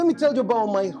me tell you about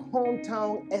my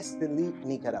hometown, Esteli,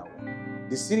 Nicaragua.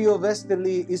 The city of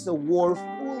Esteli is a world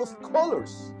full of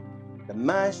colors that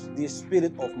match the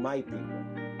spirit of my people.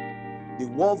 The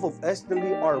walls of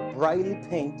Esteli are brightly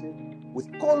painted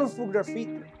with colorful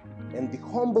graffiti, and the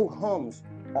humble homes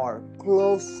are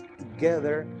close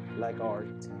together like our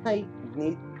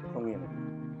tight-knit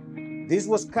community. This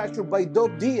was captured by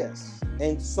Dope Diaz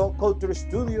and Soul Culture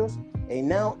Studios, and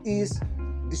now is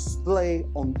displayed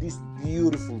on this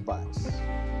beautiful box.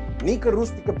 Nica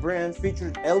Rustica brand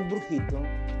features El Brujito,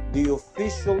 the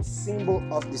official symbol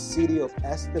of the city of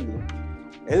Esteli.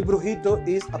 El Brujito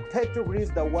is a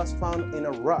petroglyph that was found in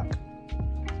a rock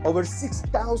over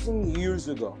 6,000 years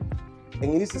ago,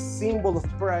 and it is a symbol of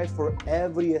pride for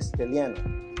every Esteliano.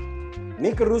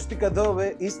 Nica Rustica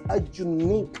Adobe is a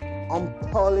unique,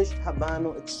 unpolished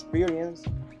Habano experience,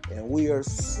 and we are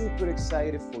super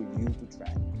excited for you to try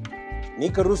it.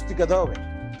 Nica Rustica Adobe,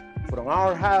 from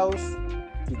our house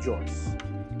to yours.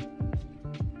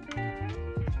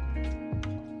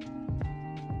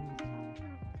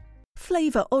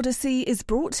 Flavor Odyssey is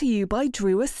brought to you by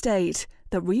Drew Estate,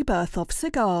 the rebirth of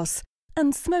cigars,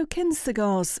 and Smoke Inn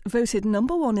Cigars, voted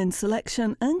 #1 in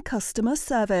selection and customer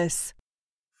service.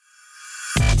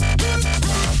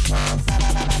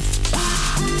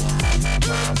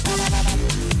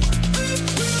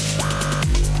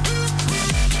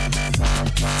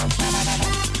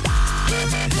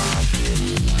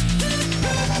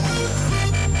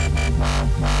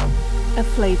 A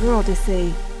Flavor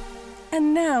Odyssey.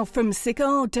 And now from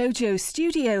Cigar Dojo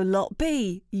Studio Lot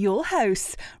B, your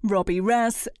hosts, Robby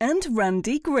Raz and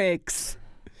Randy Griggs.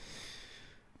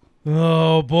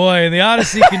 Oh boy, the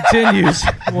Odyssey continues.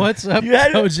 What's up,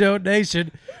 Dojo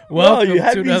Nation? Welcome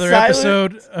to another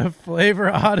episode of Flavor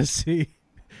Odyssey.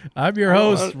 I'm your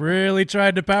host, really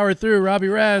trying to power through, Robby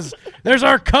Raz. There's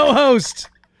our co-host,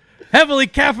 heavily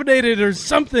caffeinated or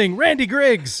something, Randy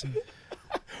Griggs.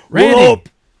 Randy,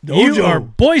 you are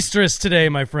boisterous today,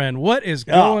 my friend. What is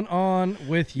going on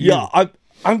with you? Yeah,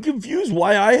 I'm confused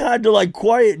why I had to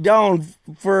quiet down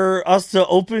for us to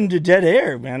open to dead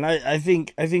air, man. I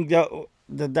think that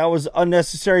was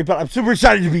unnecessary, but I'm super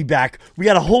excited to be back. We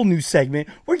got a whole new segment.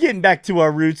 We're getting back to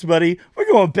our roots, buddy. We're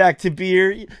going back to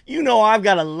beer. You know I've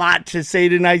got a lot to say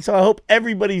tonight, so I hope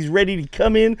everybody's ready to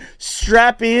come in,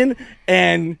 strap in,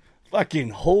 and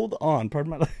fucking hold on.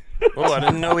 Pardon my. Oh, I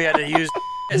didn't know we had to use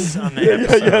this on the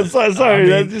episode. Sorry,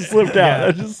 that just slipped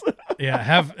out.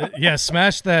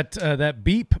 Smash that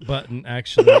beep button,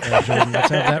 actually, Jordan. Let's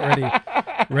have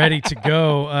that ready to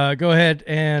go. Go ahead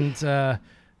and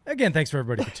again, thanks for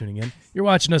everybody for tuning in. You're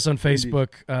watching us on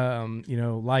Facebook.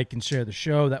 Like and share the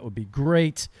show. That would be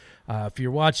great. If you're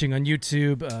watching on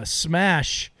YouTube,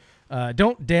 smash.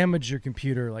 Don't damage your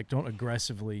computer. Don't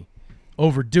aggressively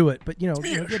overdo it, but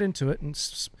get into it and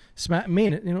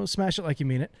mean it. Smash it like you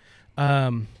mean it.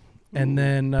 And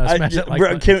then smash it like.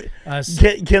 Bro, can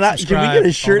we get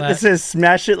a shirt that says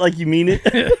 "Smash it like you mean it"?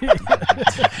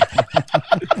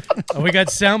 We got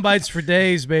sound bites for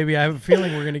days, baby. I have a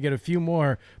feeling we're going to get a few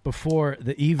more before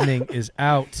the evening is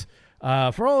out.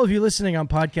 For all of you listening on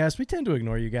podcast, we tend to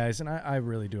ignore you guys, and I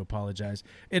really do apologize.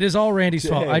 It is all Randy's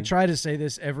fault. I try to say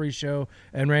this every show,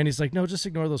 and Randy's like, no, just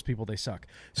ignore those people. They suck.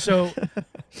 So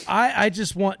I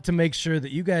just want to make sure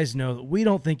that you guys know that we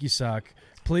don't think you suck.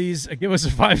 Please give us a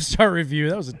 5-star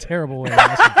review. That was a terrible way of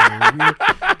asking for a review.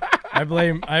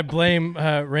 I blame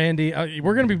Randy.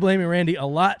 We're going to be blaming Randy a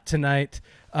lot tonight.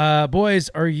 Boys,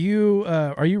 are you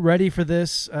ready for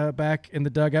this back in the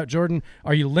dugout? Jordan,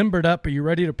 are you limbered up? Are you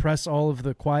ready to press all of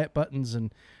the quiet buttons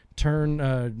and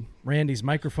turn Randy's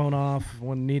microphone off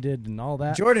when needed and all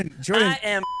that? Jordan. I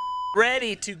am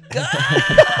ready to go.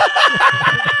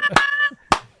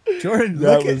 Jordan,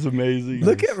 that was amazing.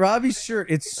 Look at Robby's shirt.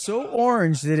 It's so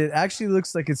orange that it actually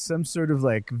looks like it's some sort of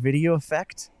video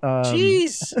effect.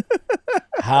 Jeez.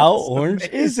 How orange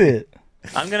is it?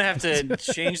 I'm going to have to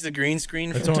change the green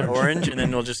screen to orange, and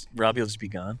then Robbie will just be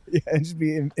gone. Yeah, and just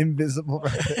be invisible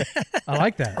right there. I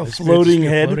like that. Floating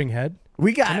head. Floating head.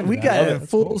 We got a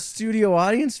full studio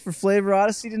audience for Flavor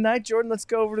Odyssey tonight. Jordan, let's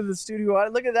go over to the studio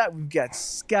audience. Look at that. We've got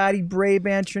Scotty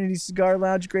Brabant, Trinity Cigar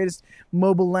Lounge, greatest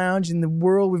mobile lounge in the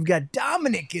world. We've got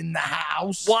Dominic in the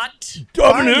house. What?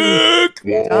 Dominic!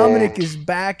 Dominic is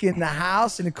back in the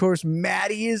house. And, of course,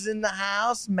 Matty is in the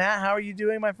house. Matt, how are you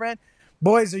doing, my friend?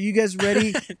 Boys, are you guys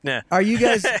ready? Nah. Are you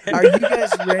guys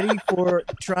ready for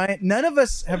trying? None of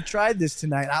us have tried this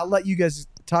tonight. I'll let you guys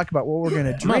talk about what we're going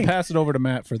to drink. I'm going to pass it over to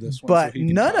Matt for this one. But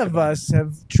none of us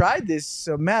have tried this.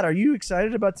 So, Matt, are you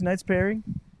excited about tonight's pairing?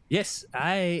 Yes,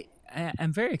 I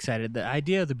am very excited. The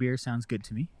idea of the beer sounds good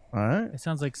to me. All right. It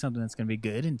sounds like something that's going to be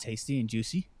good and tasty and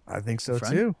juicy. I think so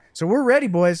Fun. too. So we're ready,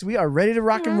 boys. We are ready to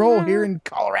rock and roll here in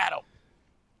Colorado.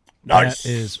 Nice. That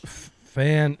is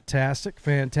fantastic.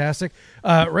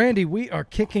 Randy, we are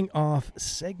kicking off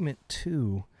segment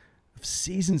 2 of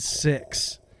season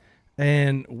 6,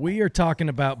 and we are talking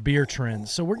about beer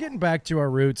trends. So we're getting back to our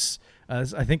roots.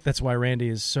 I think that's why Randy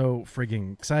is so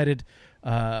frigging excited.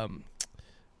 Yeah,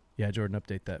 Jordan,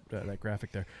 update that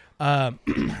graphic there.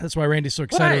 That's why Randy's so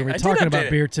excited. We're talking about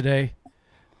beer today.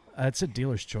 It's a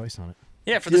dealer's choice on it.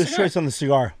 Yeah, for the Dealer's cigar. choice on the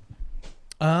cigar.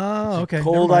 Oh, okay.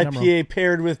 Cold Never mind, IPA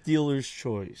paired with dealer's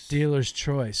choice. Dealer's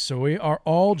choice. So we are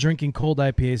all drinking cold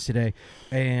IPAs today,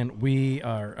 and we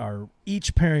are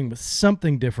each pairing with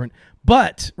something different.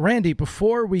 But, Randy,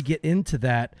 before we get into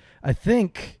that, I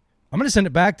think I'm going to send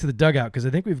it back to the dugout because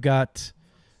I think we've got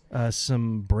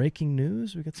some breaking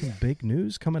news. We got some big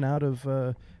news coming out of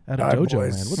Dojo Land.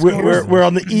 What's going on? We're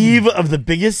on the eve of the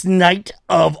biggest night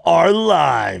of our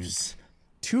lives.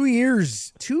 2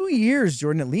 years,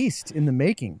 Jordan, at least in the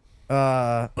making.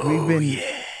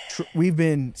 We've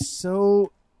been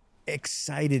so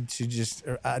excited to just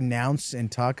announce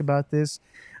and talk about this.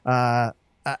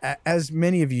 As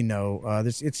many of you know,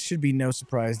 it should be no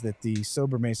surprise that the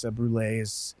Sober Mesa Brulee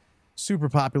is super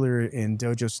popular in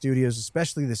Dojo Studios,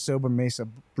 especially the Sober Mesa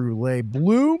Brulee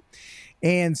Blue.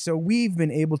 And so we've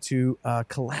been able to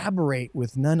collaborate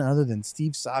with none other than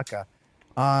Steve Saka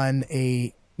on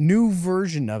a new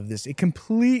version of this, a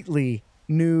completely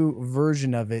new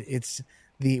version of it. It's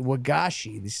the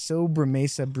Wagashi, the Sober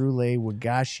Mesa Brulee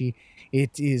Wagashi.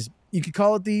 It is, you could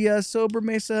call it the Sober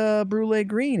Mesa Brulee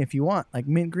Green if you want, like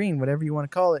mint green, whatever you want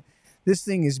to call it. This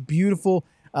thing is beautiful.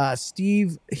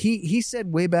 Steve, he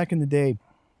said way back in the day,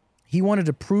 he wanted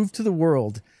to prove to the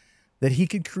world that he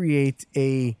could create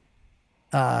a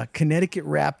Connecticut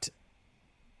wrapped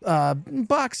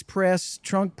box press,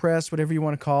 trunk press, whatever you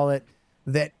want to call it,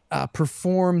 that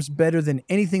performs better than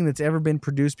anything that's ever been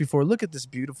produced before. Look at this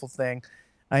beautiful thing.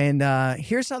 And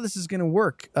here's how this is going to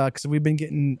work, because we've been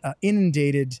getting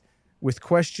inundated with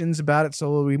questions about it,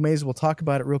 so we may as well talk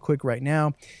about it real quick right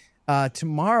now.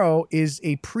 Tomorrow is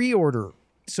a pre-order.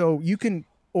 So you can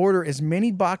order as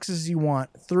many boxes as you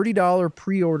want, $30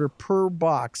 pre-order per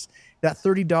box. That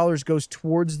 $30 goes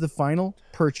towards the final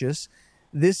purchase.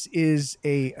 This is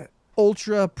a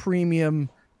ultra premium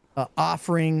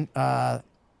offering,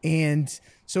 and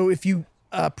so if you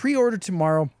pre-order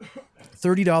tomorrow,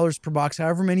 $30 per box,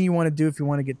 however many you want to do, if you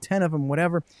want to get 10 of them,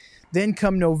 whatever, then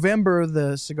come November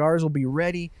the cigars will be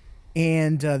ready,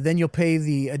 and then you'll pay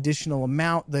the additional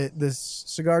amount. The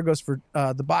cigar goes for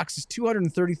the box is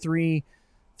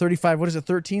 $233.35. What is it,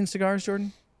 13 cigars,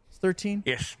 Jordan? 13?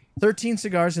 Yes. 13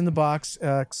 cigars in the box,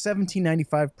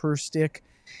 $17.95 per stick,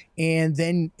 and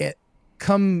then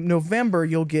come November,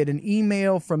 you'll get an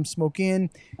email from Smoke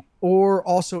Inn, or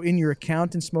also in your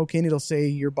account in Smoke Inn, it'll say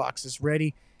your box is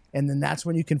ready. And then that's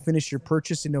when you can finish your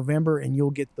purchase in November, and you'll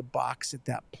get the box at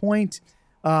that point.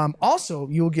 Also,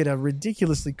 you'll get a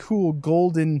ridiculously cool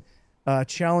golden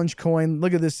challenge coin.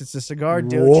 Look at this. It's a Cigar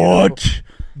Dojo. What?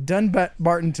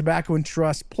 Dunbarton Tobacco and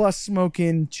Trust plus Smoke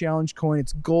Inn challenge coin.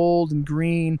 It's gold and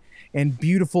green and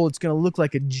beautiful. It's going to look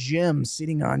like a gem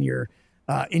sitting on your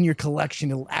in your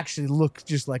collection. It'll actually look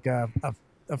just like a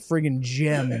friggin'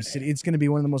 gem. It's going to be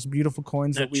one of the most beautiful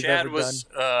coins that we've Chad ever was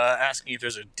done. asking if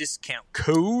there's a discount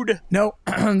code. No,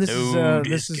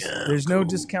 there's no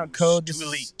discount code. Too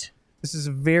elite. This is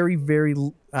a very, very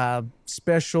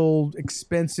special,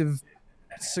 expensive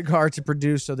cigar to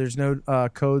produce, so there's no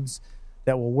codes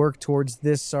that will work towards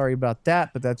this. Sorry about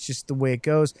that, but that's just the way it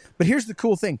goes. But here's the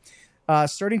cool thing.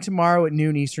 Starting tomorrow at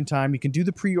noon Eastern time, you can do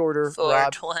the pre-order.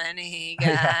 420,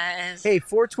 guys. Hey,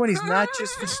 420 is not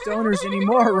just for stoners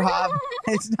anymore, Rob.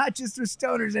 It's not just for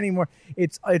stoners anymore.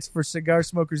 It's for cigar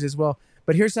smokers as well.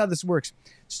 But here's how this works.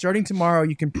 Starting tomorrow,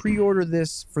 you can pre-order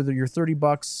this for your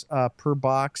 $30 per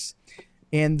box.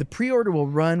 And the pre-order will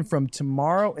run from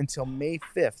tomorrow until May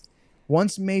 5th.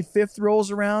 Once May 5th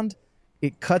rolls around,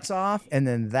 it cuts off, and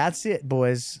then that's it,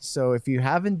 boys. So if you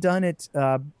haven't done it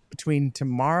between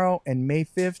tomorrow and May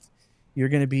 5th, you're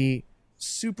going to be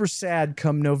super sad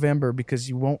come November because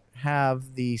you won't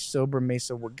have the Sober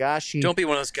Mesa Wagashi. Don't be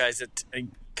one of those guys that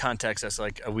contacts us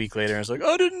like a week later and is like,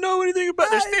 I didn't know anything about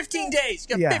it. There's 15 days.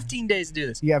 You got 15 days to do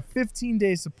this. You have 15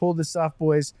 days to pull this off,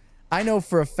 boys. I know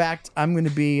for a fact I'm going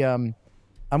to be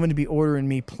ordering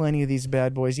me plenty of these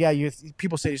bad boys. Yeah,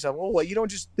 people say to yourself, "Oh, what?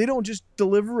 They don't just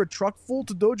deliver a truck full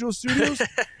to Dojo Studios?"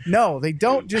 No, they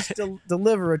don't just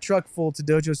deliver a truck full to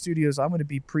Dojo Studios. I'm going to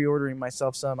be pre-ordering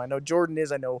myself some. I know Jordan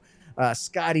is. I know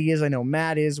Scotty is. I know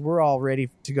Matt is. We're all ready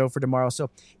to go for tomorrow. So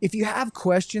if you have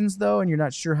questions, though, and you're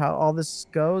not sure how all this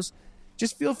goes,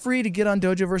 just feel free to get on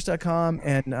dojoverse.com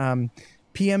and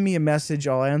PM me a message.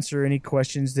 I'll answer any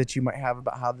questions that you might have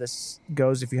about how this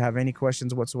goes. If you have any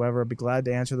questions whatsoever, I'll be glad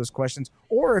to answer those questions.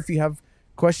 Or if you have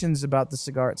questions about the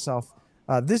cigar itself,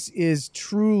 this is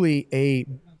truly a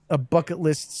bucket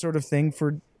list sort of thing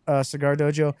for Cigar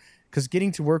Dojo, because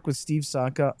getting to work with Steve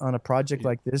Saka on a project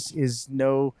like this is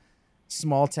no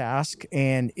small task,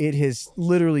 and it has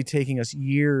literally taken us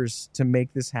years to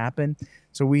make this happen.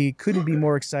 So we couldn't be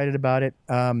more excited about it.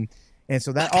 And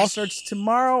so that all starts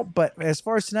tomorrow. But as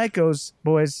far as tonight goes,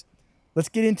 boys, let's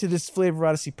get into this Flavor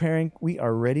Odyssey pairing. We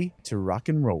are ready to rock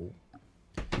and roll.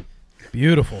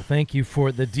 Beautiful. Thank you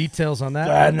for the details on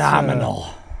that.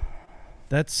 Phenomenal.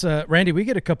 That's Randy. We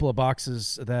get a couple of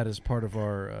boxes of that as part of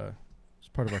our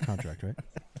contract, right?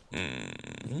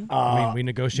 I mean, we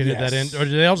negotiated that in, or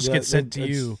do they all just get sent to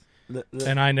you?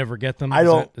 And I never get them.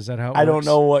 Is that how it works? I don't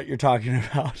know what you're talking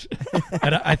about.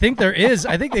 And I think there is.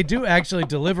 I think they do actually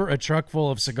deliver a truck full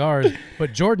of cigars,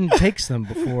 but Jordan takes them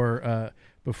before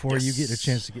you get a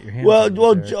chance to get your hands on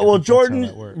them. Well,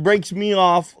 Jordan breaks me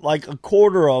off like a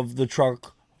quarter of the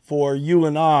truck for you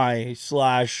and I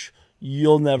 /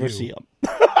 you'll never see them.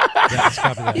 Let's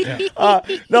copy that,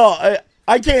 yeah. No,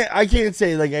 I can't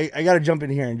say, like, I got to jump in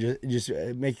here and just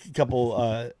make a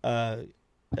couple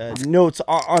notes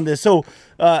on this. So,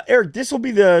 Eric, this will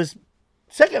be the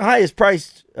second highest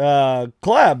priced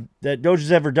collab that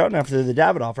Dojo's ever done after the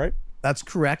Davidoff, right? That's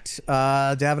correct.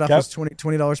 Davidoff was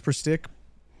 $20 per stick.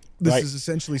 This is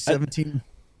essentially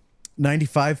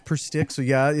 $17.95 per stick. So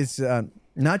yeah, it's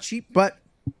not cheap, but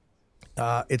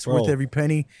it's worth every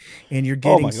penny, and you're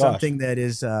getting something that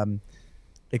is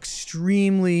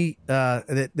extremely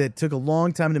that took a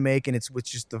long time to make, and it's with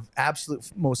just the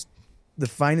the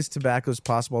finest tobaccos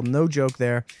possible. No joke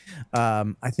there.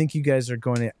 I think you guys are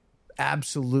going to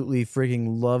absolutely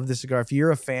freaking love the cigar. If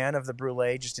you're a fan of the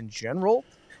Brulee just in general,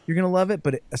 you're going to love it,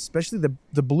 but especially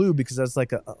the blue, because that's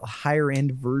like a higher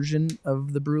end version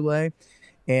of the Brulee.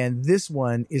 And this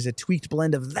one is a tweaked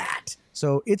blend of that.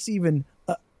 So it's even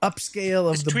upscale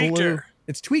of the blue.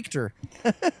 It's tweaked-er.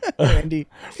 Randy.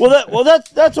 Well,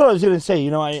 that's what I was going to say. You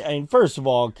know, I first of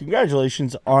all,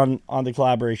 congratulations on the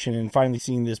collaboration and finally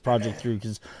seeing this project through,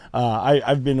 because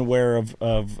I've been aware of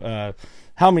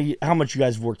how much you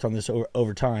guys have worked on this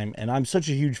over time, and I'm such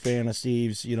a huge fan of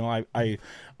Steve's. You know, I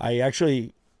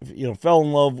actually, you know, fell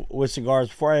in love with cigars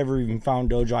before I ever even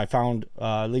found Dojo. I found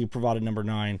Liga Privada number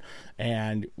 9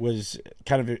 and was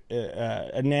kind of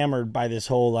enamored by this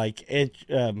whole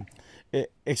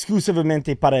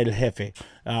exclusivamente para el jefe,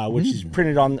 which is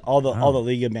printed on all the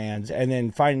Liga bands, and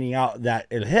then finding out that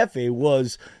El Jefe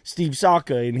was Steve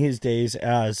Saka in his days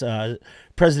as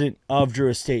president of Drew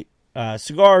Estate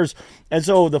Cigars. And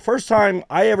so the first time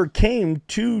I ever came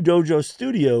to Dojo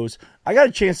Studios, I got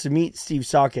a chance to meet Steve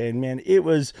Saka, and man, it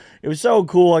was so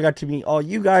cool. I got to meet all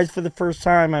you guys for the first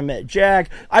time. I met Jack,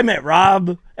 I met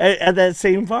Rob at that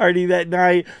same party that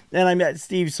night, and I met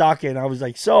Steve Saka, and I was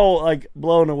so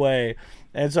blown away.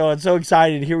 And so I'm so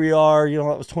excited. Here we are, you know,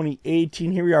 that was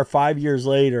 2018. Here we are 5 years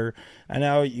later, and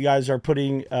now you guys are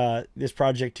putting this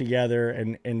project together,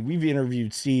 and we've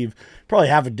interviewed Steve probably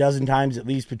half a dozen times at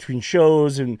least between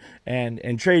shows and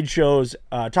trade shows,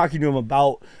 talking to him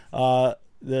about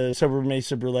the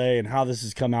Sobremesa Brulee and how this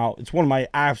has come out. It's one of my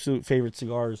absolute favorite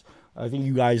cigars. I think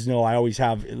you guys know I always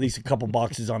have at least a couple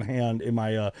boxes on hand in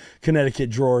my Connecticut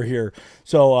drawer here.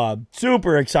 So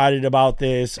super excited about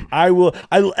this. I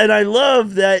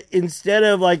love that instead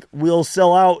of we'll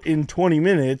sell out in 20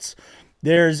 minutes,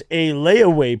 there's a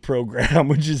layaway program,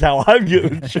 which is how I'm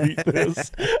going to treat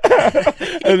this.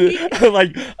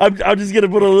 I'm just going to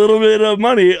put a little bit of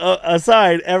money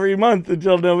aside every month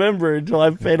until November, until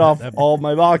I've paid off all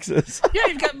my boxes. Yeah,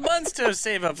 you've got months to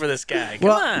save up for this guy.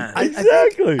 Come on.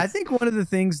 Exactly. I think one of the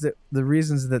things the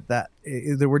reasons that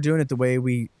we're doing it the way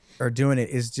we are doing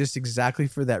it is just exactly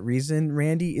for that reason,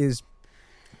 Randy, is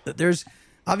that there's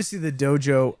obviously the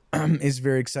Dojo is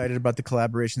very excited about the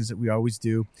collaborations that we always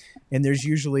do. And there's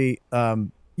usually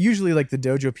the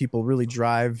Dojo people really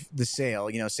drive the sale.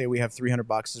 You know, say we have 300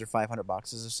 boxes or 500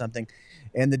 boxes of something,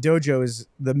 and the Dojo is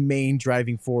the main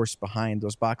driving force behind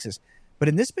those boxes. But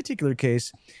in this particular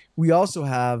case, we also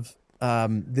have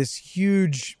this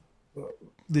huge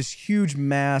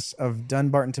mass of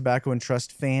Dunbarton Tobacco and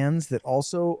Trust fans that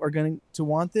also are going to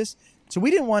want this. So we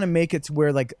didn't want to make it to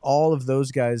where all of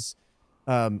those guys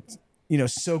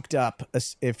soaked up,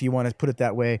 if you want to put it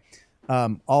that way.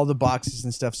 all the boxes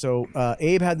and stuff. So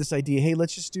Abe had this idea, hey,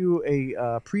 let's just do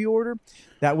a pre-order.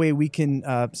 That way we can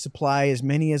supply as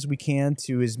many as we can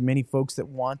to as many folks that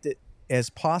want it as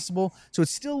possible. So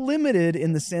it's still limited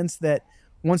in the sense that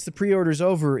once the pre-order's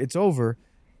over, it's over.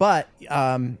 But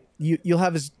you'll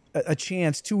have a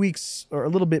chance 2 weeks or a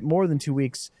little bit more than 2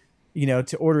 weeks,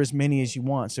 to order as many as you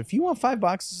want. So if you want 5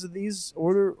 boxes of these,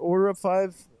 order up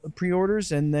 5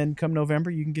 pre-orders, and then come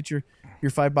November, you can get your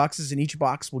 5 boxes, and each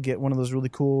box will get one of those really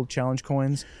cool challenge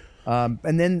coins.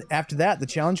 And then after that, the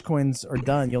challenge coins are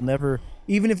done. You'll never,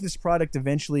 even if this product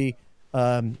eventually,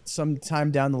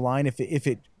 sometime down the line, if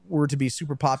it were to be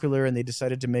super popular and they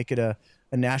decided to make it a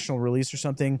national release or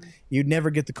something, you'd never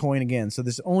get the coin again. So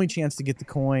there's only chance to get the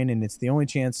coin, and it's the only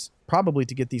chance probably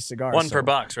to get these cigars. One per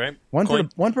box, right?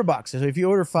 One per box. So if you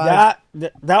order 5,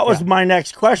 that was my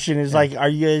next question. Is like, are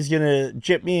you guys gonna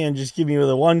chip me and just give me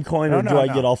the 1 coin, or do I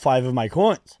get all 5 of my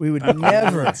coins? We would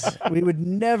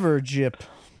never jip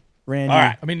Randy. All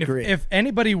right. I mean, if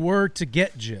anybody were to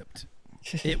get gypped,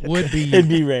 it would be It'd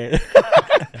be Randy.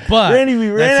 But Randy, we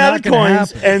ran out of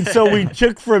coins, and so we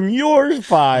took from yours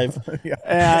 5,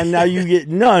 and now you get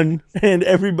none, and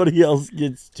everybody else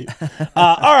gets 2.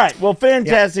 All right, well,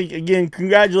 fantastic. Again,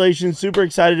 congratulations. Super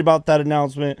excited about that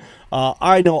announcement.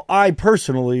 I know I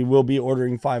personally will be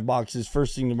ordering 5 boxes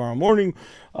first thing tomorrow morning,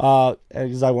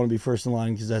 because I want to be first in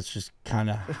line, because that's just kind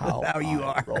of how you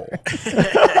are. Roll.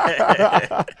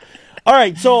 All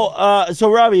right,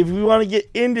 so Robbie, if we want to get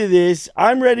into this,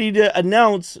 I'm ready to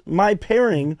announce my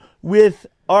pairing with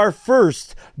our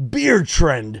first beer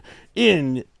trend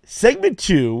in segment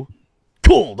 2,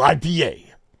 Cold IPA.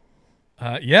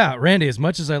 Yeah, Randy, as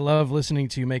much as I love listening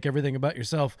to you make everything about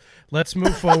yourself, let's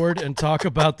move forward and talk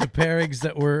about the pairings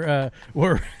that were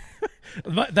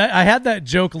I had that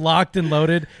joke locked and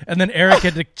loaded, and then Eric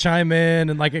had to chime in,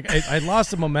 and I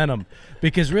lost the momentum,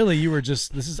 because really you were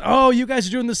just, you guys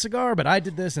are doing the cigar, but I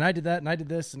did this and I did that and I did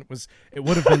this, and it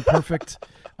would have been perfect.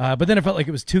 But then I felt like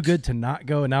it was too good to not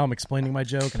go, and now I'm explaining my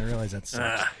joke, and I realize that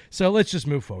sucks. So let's just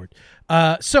move forward.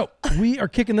 So we are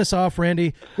kicking this off,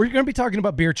 Randy. We're going to be talking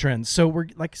about beer trends. So we're,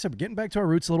 like I said, we're getting back to our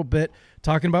roots a little bit,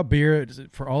 talking about beer.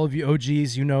 For all of you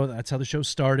OGs, that's how the show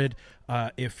started.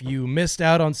 If you missed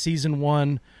out on season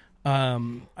 1,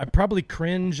 I probably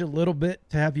cringe a little bit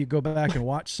to have you go back and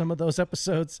watch some of those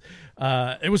episodes.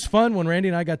 It was fun when Randy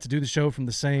and I got to do the show from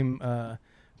the same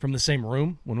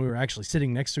room, when we were actually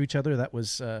sitting next to each other. That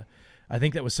was, I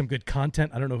think that was some good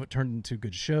content. I don't know if it turned into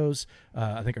good shows.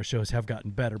 I think our shows have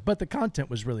gotten better, but the content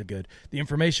was really good. The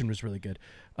information was really good.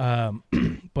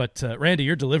 But Randy,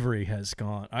 your delivery has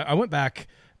gone. I went back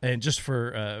and just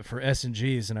for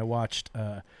S&Gs, and I watched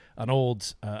an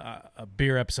old a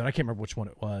beer episode. I can't remember which one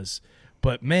it was,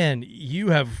 but man, you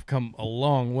have come a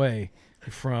long way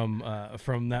from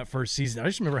that first season. I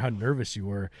just remember how nervous you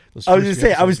were. I was just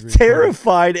saying, I was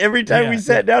terrified every time we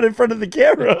sat down in front of the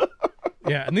camera.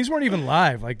 Yeah, and these weren't even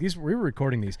live. Like we were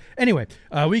recording these. Anyway,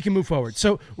 we can move forward.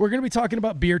 So we're going to be talking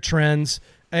about beer trends,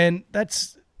 and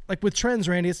that's like with trends,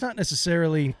 Randy. It's not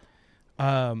necessarily,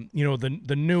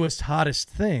 the newest, hottest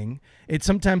thing. It's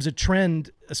sometimes a trend,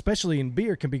 especially in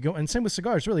beer, can be and same with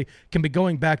cigars. Really, can be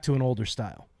going back to an older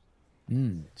style.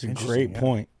 It's a great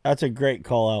point. That's a great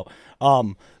call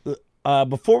out.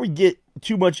 Before we get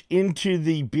too much into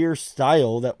the beer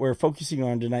style that we're focusing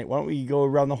on tonight, why don't we go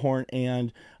around the horn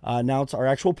and announce our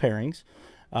actual pairings.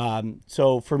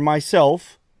 So for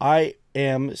myself, I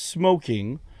am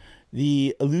smoking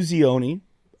the Illusione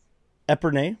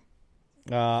Epernay.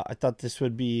 I thought this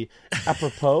would be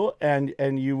apropos,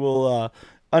 and you will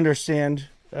understand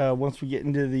once we get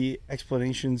into the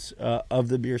explanations of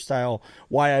the beer style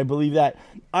why I believe that.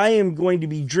 I am going to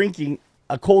be drinking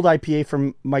a cold IPA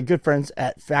from my good friends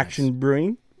at Faction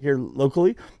Brewing here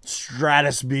locally,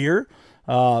 Stratus Beer.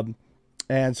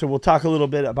 And so we'll talk a little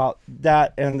bit about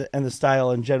that and the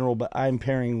style in general, but I'm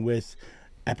pairing with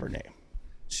Epernay.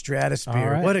 Stratus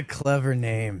Beer. Right. What a clever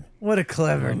name. What a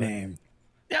clever name.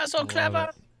 Yeah, so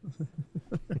clever.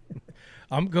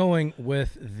 I'm going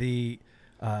with the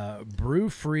Brew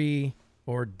Free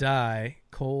or Die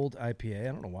Cold IPA.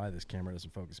 I don't know why this camera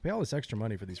doesn't focus. Pay all this extra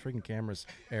money for these freaking cameras,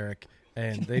 Eric,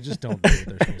 and they just don't do what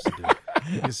they're supposed to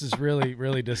do. This is really,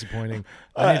 really disappointing.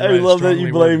 I love that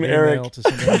you blame Eric.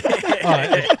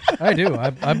 I do.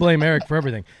 I blame Eric for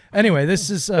everything. Anyway, this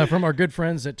is from our good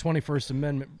friends at 21st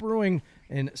Amendment Brewing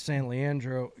in San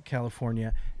Leandro,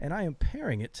 California, and I am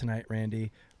pairing it tonight,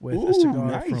 Randy, with a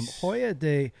cigar from Joya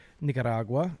de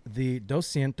Nicaragua, the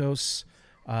Cientos.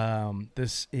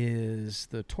 This is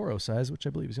the Toro size, which I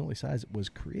believe is the only size it was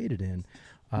created in.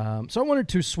 So I wanted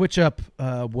to switch up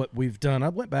what we've done. I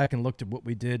went back and looked at what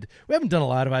we did. We haven't done a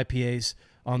lot of IPAs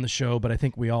on the show, but I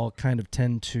think we all kind of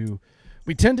tended to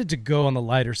go on the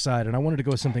lighter side, and I wanted to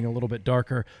go with something a little bit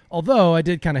darker, although I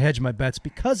did kind of hedge my bets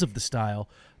because of the style,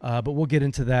 but we'll get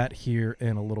into that here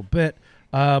in a little bit.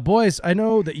 Boys, I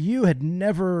know that you had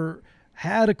never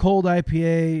had a cold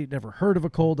IPA, never heard of a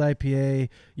cold IPA.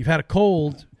 You've had a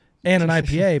cold and an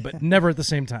IPA, but never at the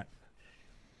same time.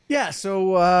 Yeah,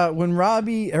 so when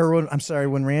Randy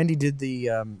did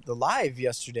the live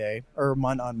yesterday, or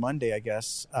on Monday, I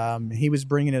guess, he was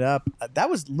bringing it up. That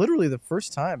was literally the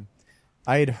first time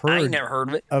I had heard, never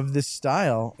heard of this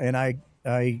style, and I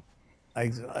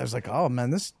was like, oh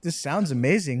man, this sounds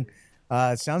amazing.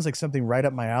 It sounds like something right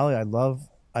up my alley. I love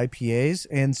IPAs,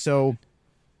 and so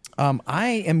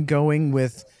I am going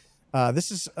with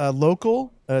this is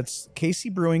local. It's Casey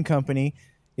Brewing Company.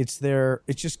 It's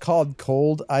just called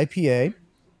Cold IPA.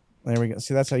 There we go.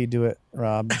 See, that's how you do it,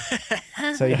 Rob.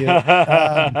 That's how you do it.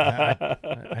 I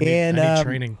need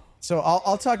training. So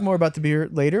I'll talk more about the beer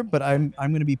later, but I'm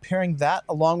going to be pairing that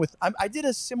along with. I did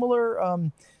a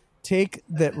similar take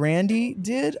that Randy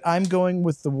did. I'm going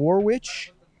with the War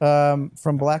Witch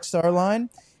from Black Star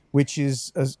line, which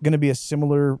is going to be a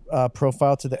similar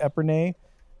profile to the Epernay.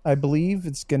 I believe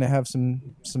it's going to have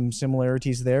some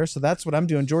similarities there. So that's what I'm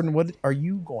doing. Jordan, what are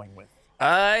you going with?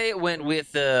 I went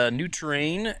with New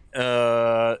Terrain.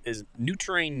 Is New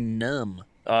Terrain Numb.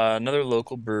 Another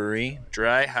local brewery,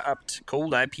 dry hopped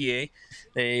cold IPA.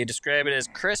 They describe it as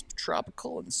crisp,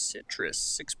 tropical, and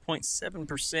citrus.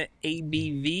 6.7%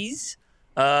 ABVs.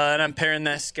 And I'm pairing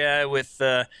this guy with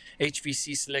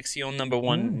HVC Selección number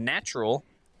 1 Natural,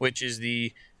 which is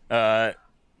the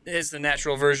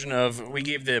natural version of. We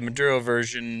gave the Maduro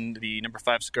version the number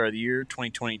 5 cigar of the year,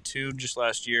 2022, just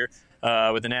last year.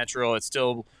 With the natural, it's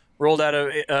still rolled out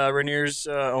of Rainier's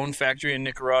own factory in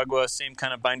Nicaragua. Same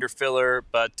kind of binder filler,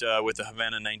 but with the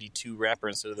Havana 92 wrapper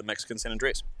instead of the Mexican San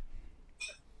Andres.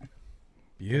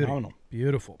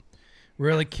 Beautiful.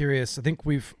 Really curious. I think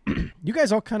you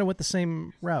guys all kind of went the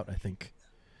same route, I think,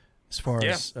 as far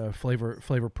as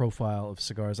flavor profile of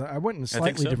cigars. I went in a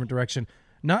slightly different direction.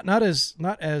 Not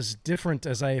as different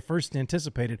as I first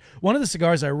anticipated. One of the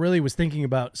cigars I really was thinking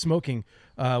about smoking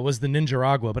was the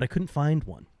Nicaragua, but I couldn't find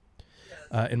one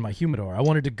in my humidor. I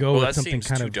wanted to go with something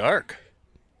kind of too dark.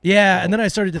 Yeah, and then I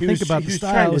started to think about the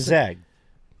style. Trying to zag.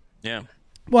 Yeah.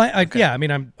 Well, I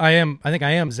think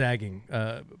I am zagging.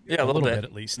 A little bit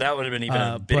at least. That would have been even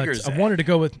a bigger zag. I wanted to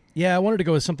go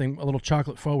with something a little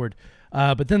chocolate forward.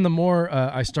 But then the more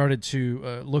I started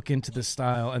to look into this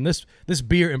style, and this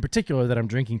beer in particular that I'm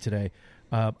drinking today,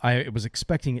 I was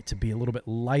expecting it to be a little bit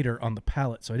lighter on the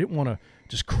palate, so I didn't want to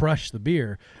just crush the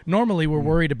beer. Normally, we're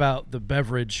worried about the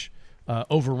beverage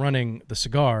overrunning the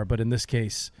cigar, but in this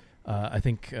case, I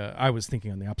think I was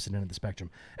thinking on the opposite end of the spectrum.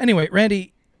 Anyway,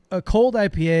 Randy, a cold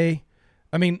IPA.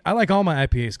 I mean, I like all my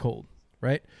IPAs cold,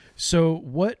 right? So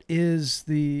what's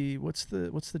the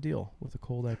deal with the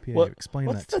cold IPA? Explain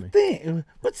that to me.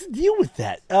 What's the deal with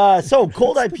that? So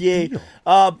cold IPA.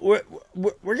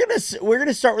 We're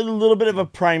gonna start with a little bit of a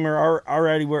primer.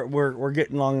 Already we're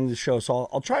getting long into the show, so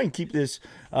I'll try and keep this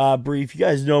brief. You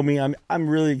guys know me. I'm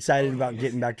really excited about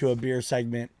getting back to a beer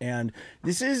segment, and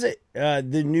this is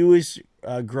the newest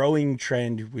growing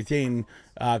trend within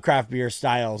craft beer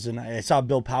styles. And I saw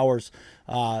Bill Powers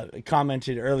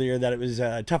commented earlier that it was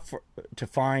tough to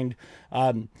find.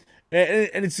 And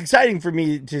it's exciting for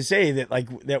me to say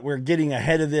that we're getting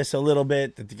ahead of this a little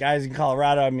bit, that the guys in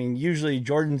Colorado, I mean, usually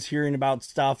Jordan's hearing about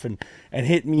stuff and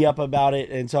hitting me up about it.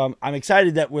 And so I'm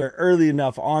excited that we're early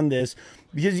enough on this,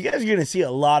 because you guys are going to see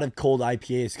a lot of cold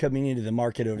IPAs coming into the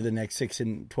market over the next 6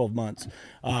 and 12 months,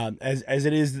 as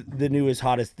it is the newest,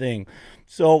 hottest thing.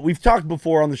 So we've talked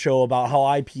before on the show about how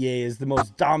IPA is the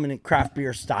most dominant craft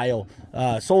beer style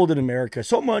sold in America.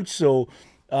 So much so,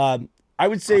 I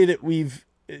would say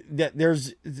that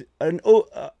there's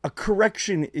a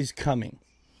correction is coming.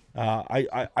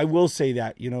 I will say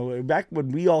that, back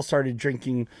when we all started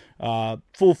drinking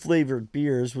full flavored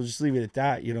beers, we'll just leave it at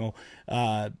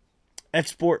that,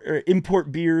 export or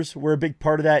import beers were a big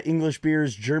part of that. English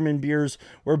beers, German beers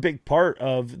were a big part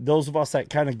of those of us that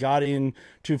kind of got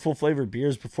into full flavored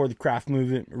beers before the craft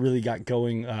movement really got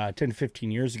going 10 to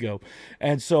 15 years ago.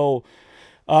 And so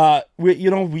we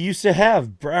used to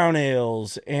have brown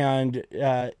ales and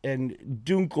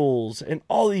Dunkels and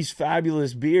all these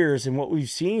fabulous beers. And what we've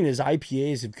seen is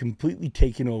IPAs have completely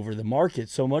taken over the market,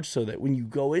 so much so that when you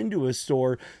go into a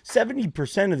store,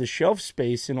 70% of the shelf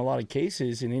space in a lot of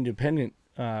cases in independent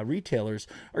retailers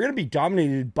are going to be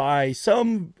dominated by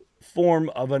some form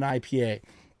of an IPA.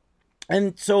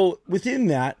 And so within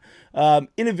that,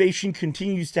 innovation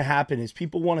continues to happen as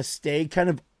people want to stay kind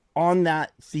of on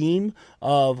that theme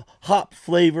of hop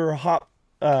flavor, hop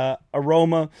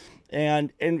aroma.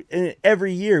 And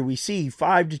every year we see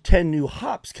 5 to 10 new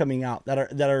hops coming out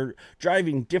that are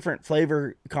driving different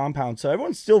flavor compounds. So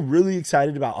everyone's still really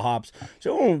excited about hops.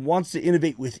 So everyone wants to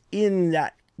innovate within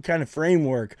that kind of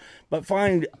framework, but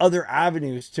find other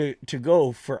avenues to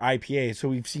go for IPA. So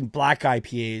we've seen black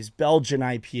IPAs, Belgian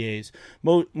IPAs.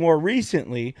 More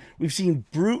recently, we've seen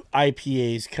brute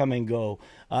IPAs come and go.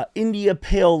 India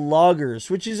Pale Lagers,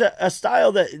 which is a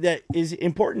style that is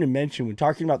important to mention when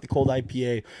talking about the cold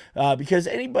IPA, because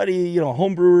anybody,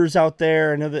 home brewers out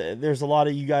there, I know that there's a lot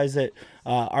of you guys that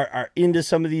are into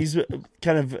some of these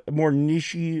kind of more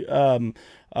niche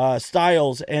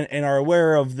styles and are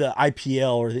aware of the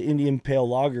IPL or the Indian Pale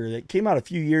Lager that came out a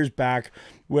few years back,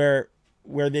 where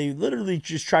they literally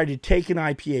just tried to take an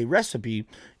IPA recipe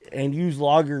and use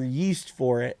lager yeast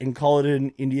for it and call it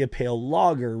an India Pale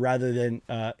Lager rather than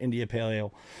India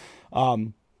Pale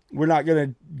Ale. We're not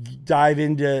going to dive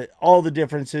into all the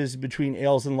differences between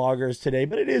ales and lagers today,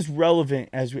 but it is relevant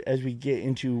as we get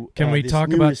into Can we this talk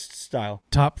newest about style.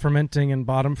 Top fermenting and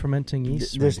bottom fermenting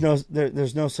yeast? There's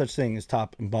no such thing as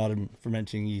top and bottom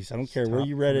fermenting yeast. I don't care where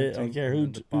you read it. I don't care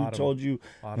who told you.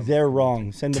 They're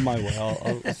wrong. Send them my way.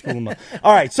 I'll school them up.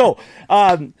 All right. So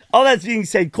all that being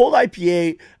said, Cold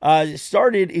IPA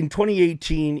started in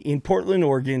 2018 in Portland,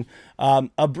 Oregon.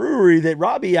 A brewery that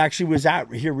Robby actually was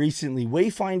at here recently,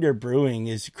 Wayfinder Brewing,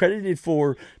 is credited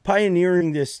for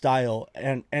pioneering this style.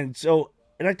 And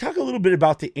I talk a little bit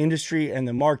about the industry and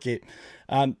the market,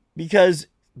 because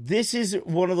this is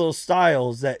one of those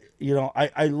styles that,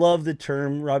 I love the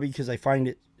term, Robby, because I find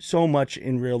it so much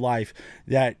in real life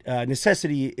that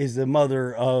necessity is the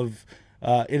mother of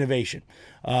innovation.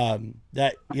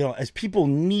 That, as people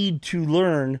need to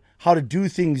learn how to do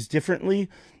things differently,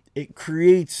 it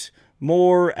creates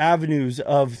more avenues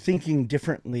of thinking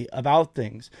differently about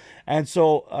things. And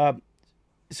so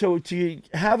to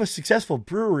have a successful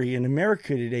brewery in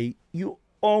America today, you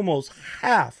almost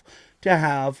have to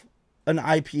have an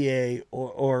IPA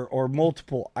or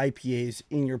multiple IPAs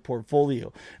in your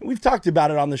portfolio. And we've talked about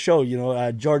it on the show.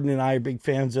 Jordan and I are big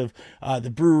fans of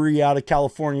the brewery out of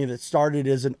California that started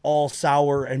as an all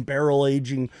sour and barrel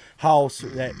aging house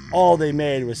that all they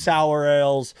made was sour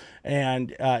ales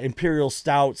and imperial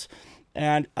stouts.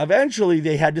 And eventually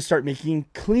they had to start making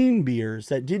clean beers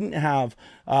that didn't have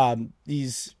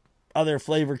these other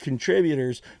flavor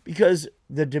contributors, because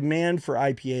the demand for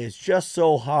IPA is just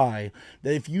so high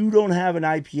that if you don't have an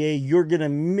IPA, you're going to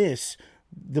miss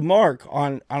the mark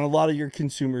on a lot of your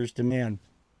consumers' demand.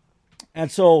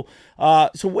 And so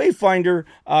Wayfinder,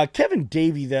 Kevin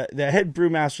Davey, the head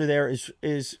brewmaster there,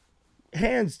 is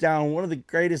hands down one of the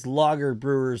greatest lager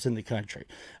brewers in the country.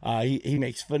 He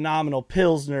makes phenomenal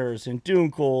pilsners and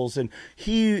dunkels, and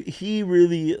he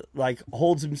really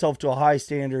holds himself to a high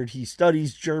standard. He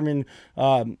studies German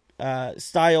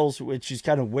styles, which is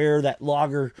kind of where that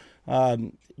lager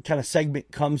kind of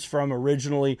segment comes from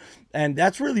originally, and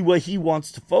that's really what he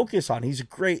wants to focus on. He's a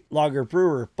great lager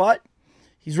brewer, but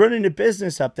he's running a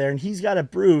business up there, and he's got to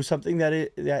brew something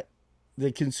that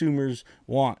the consumers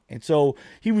want. And so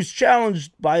he was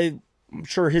challenged by, I'm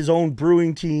sure, his own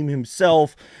brewing team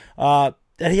himself, that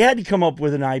he had to come up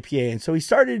with an IPA. And so he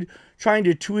started trying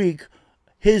to tweak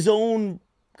his own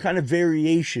kind of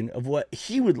variation of what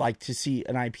he would like to see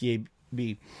an IPA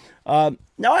be. Now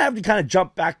I have to kind of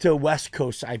jump back to West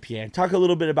Coast IPA and talk a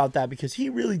little bit about that, because he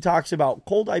really talks about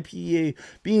Cold IPA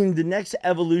being the next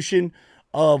evolution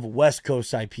of West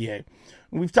Coast IPA.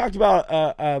 We've talked about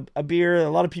a beer a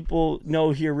lot of people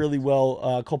know here really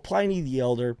well, called Pliny the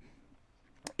Elder.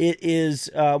 It is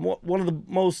one of the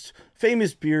most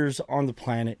famous beers on the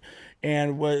planet,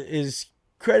 and what is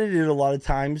credited a lot of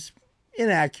times,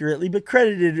 inaccurately, but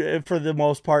credited for the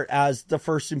most part as the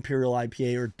first Imperial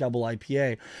IPA or double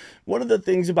IPA. One of the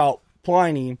things about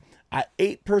Pliny, at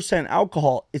 8%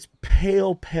 alcohol, it's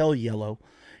pale yellow.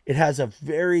 It has a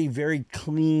very, very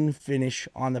clean finish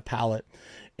on the palate.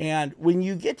 And when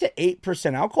you get to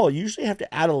 8% alcohol, you usually have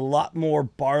to add a lot more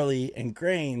barley and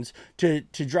grains to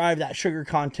drive that sugar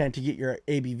content to get your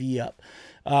ABV up.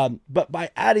 But by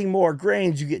adding more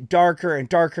grains, you get darker and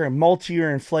darker and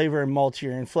maltier in flavor and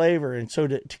maltier in flavor. And so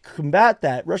to combat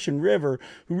that, Russian River,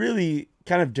 who really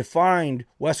kind of defined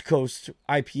West Coast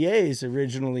IPAs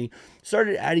originally,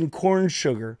 started adding corn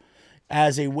sugar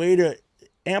as a way to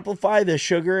amplify the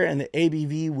sugar and the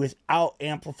ABV without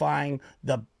amplifying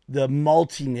the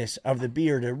maltiness of the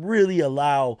beer, to really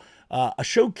allow a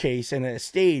showcase and a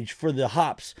stage for the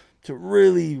hops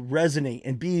really resonate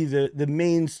and be the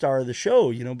main star of the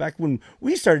show. You know, back when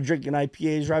we started drinking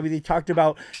IPAs, Robbie, they talked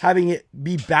about having it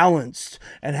be balanced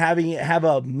and having it have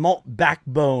a malt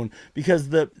backbone, because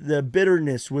the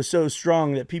bitterness was so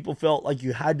strong that people felt like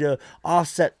you had to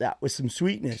offset that with some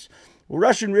sweetness. Well,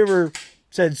 Russian River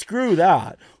said, screw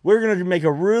that. We're going to make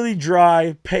a really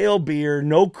dry, pale beer,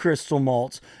 no crystal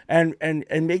malts, and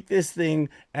make this thing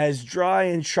as dry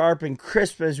and sharp and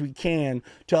crisp as we can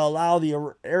to allow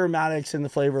the aromatics and the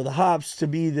flavor of the hops to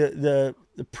be the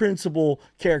principal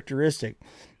characteristic.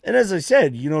 And as I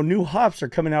said, you know, new hops are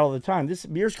coming out all the time. This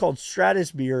beer is called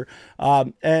Stratus beer,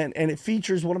 and it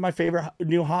features one of my favorite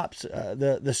new hops,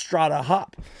 the Strata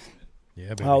hop.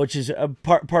 Yeah, which is a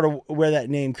part of where that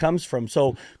name comes from.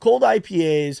 So cold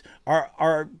IPAs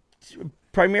are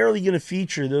primarily going to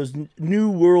feature those new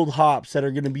world hops that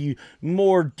are going to be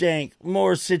more dank,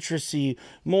 more citrusy,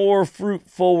 more fruit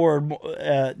forward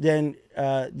than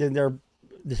their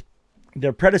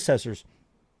predecessors.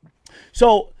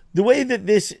 So the way that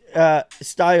this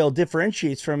style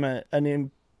differentiates from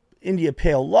an India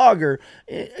Pale Lager,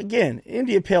 again,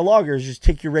 India Pale Lager is just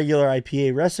take your regular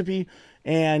IPA recipe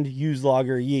and use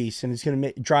lager yeast, and it's going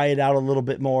to dry it out a little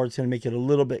bit more. It's going to make it a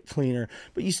little bit cleaner,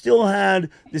 but you still had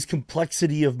this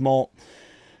complexity of malt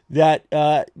that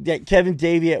Kevin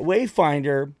Davey at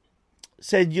Wayfinder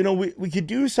said, you know, we could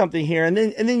do something here. And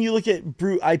then you look at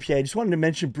Brut IPA. I just wanted to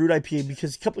mention Brut IPA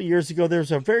because a couple of years ago there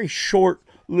was a very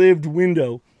short-lived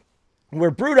window where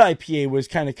Brut IPA was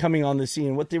kind of coming on the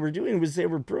scene. What they were doing was they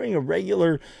were brewing a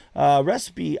regular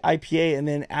recipe IPA and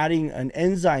then adding an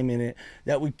enzyme in it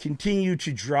that would continue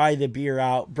to dry the beer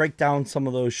out, break down some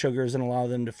of those sugars and allow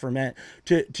them to ferment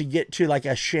to get to like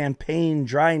a champagne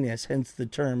dryness, hence the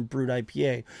term Brut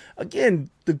IPA.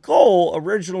 Again, the goal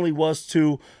originally was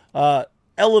to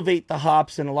elevate the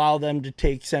hops and allow them to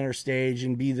take center stage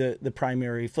and be the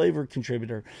primary flavor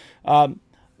contributor.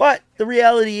 But the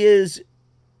reality is,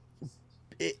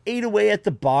 it ate away at the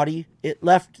body. It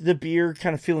left the beer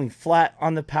kind of feeling flat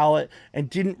on the palate and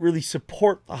didn't really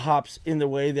support the hops in the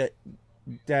way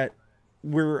that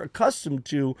we're accustomed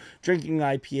to drinking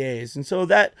IPAs. And so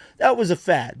that was a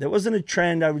fad. That wasn't a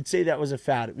trend. I would say that was a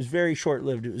fad. It was very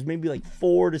short-lived. It was maybe like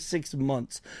 4 to 6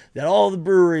 months that all the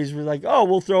breweries were like, oh,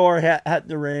 we'll throw our hat in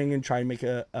the ring and try and make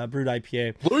a brewed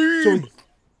IPA. So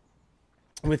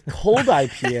with cold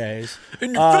IPAs...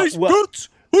 In your face, Brutes!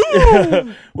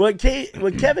 What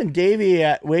Kevin Davey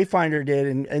at Wayfinder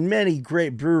did, and many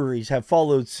great breweries have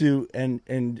followed suit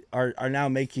and are now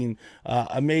making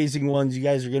amazing ones. You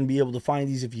guys are going to be able to find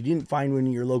these. If you didn't find one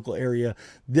in your local area,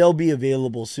 they'll be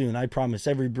available soon. I promise.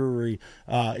 Every brewery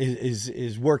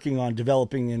is working on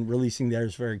developing and releasing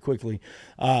theirs very quickly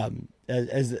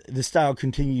as the style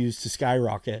continues to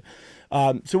skyrocket.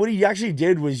 So what he actually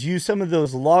did was use some of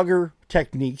those lager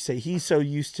techniques that he's so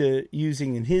used to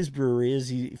using in his brewery, as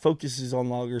he focuses on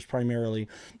lagers primarily.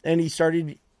 And he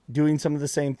started doing some of the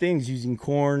same things, using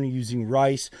corn, using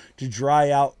rice to dry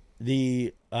out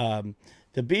the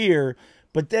beer,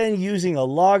 but then using a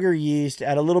lager yeast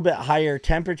at a little bit higher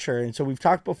temperature. And so we've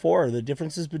talked before, the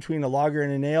differences between a lager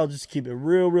and an ale, just to keep it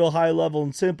real high level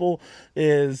and simple,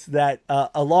 is that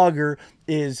a lager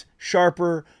is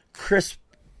sharper, crisp,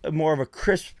 more of a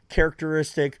crisp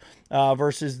characteristic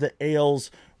versus the ale's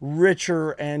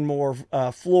richer and more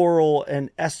floral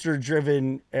and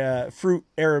ester-driven fruit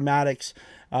aromatics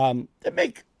that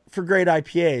make for great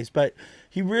IPAs. But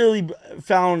he really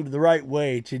found the right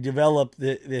way to develop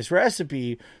this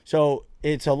recipe. So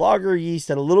it's a lager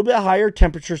yeast at a little bit higher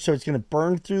temperature, so it's going to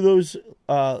burn through those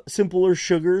simpler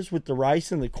sugars with the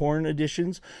rice and the corn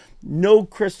additions. No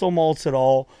crystal malts at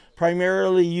all.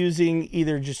 Primarily using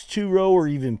either just two-row or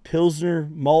even Pilsner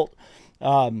malt.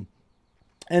 And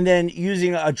then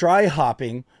using a dry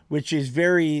hopping, which is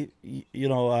very,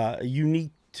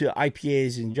 unique to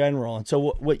IPAs in general. And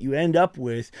so what you end up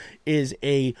with is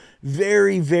a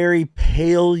very, very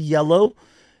pale yellow,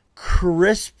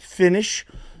 crisp finish,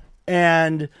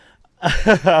 and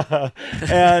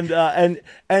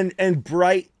and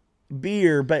bright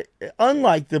beer. But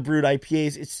unlike the brewed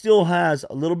IPAs, it still has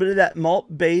a little bit of that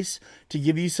malt base to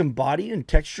give you some body and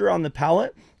texture on the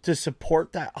palate to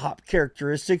support that hop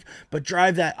characteristic, but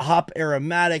drive that hop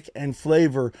aromatic and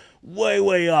flavor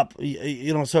way up.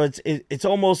 So it's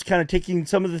almost kind of taking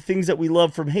some of the things that we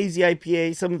love from hazy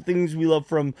IPA, some of the things we love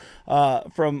from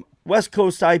West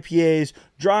Coast IPAs,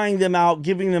 drying them out,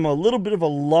 giving them a little bit of a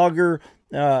lager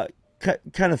kind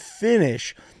of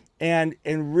finish. And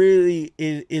really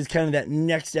is kind of that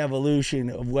next evolution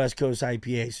of West Coast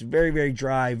IPAs. Very, very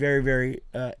dry, very, very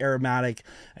aromatic,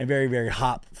 and very, very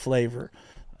hop flavor.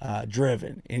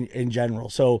 driven in general.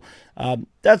 So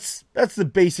that's the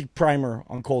basic primer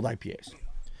on cold IPAs.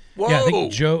 Whoa. Yeah, I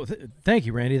think Joe. Thank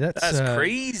you, Randy. That's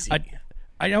crazy.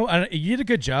 I know you did a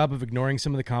good job of ignoring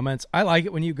some of the comments. I like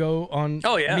it when you go on.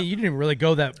 Oh, yeah. I mean, you didn't even really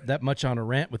go that much on a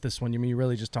rant with this one. You're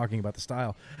really just talking about the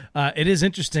style. It is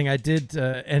interesting. I did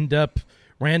end up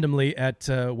randomly at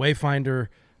Wayfinder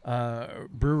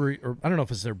Brewery, or I don't know if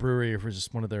it's their brewery or if it's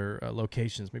just one of their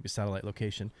locations, maybe a satellite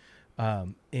location,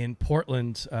 in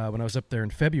Portland when I was up there in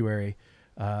February.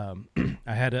 I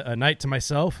had a night to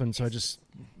myself, and so I just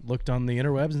looked on the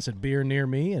interwebs and said beer near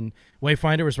me, and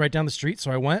Wayfinder was right down the street, so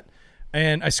I went.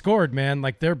 And I scored, man.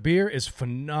 Like, their beer is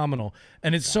phenomenal.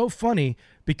 And it's so funny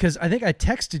because I think I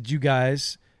texted you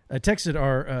guys. I texted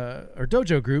our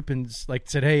dojo group and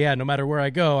said, hey, yeah, no matter where I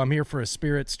go, I'm here for a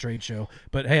spirits trade show.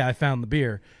 But, hey, I found the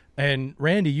beer. And,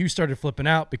 Randy, you started flipping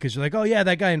out because you're like, oh, yeah,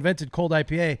 that guy invented Cold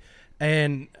IPA.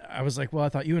 And I was like, well, I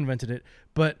thought you invented it.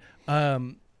 But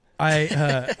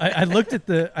I looked at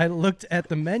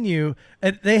the menu,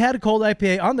 and they had a Cold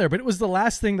IPA on there, but it was the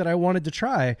last thing that I wanted to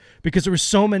try because there were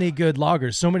so many good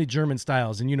lagers, so many German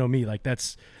styles, and you know me, like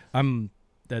I'm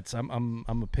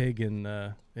a pig in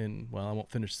well, I won't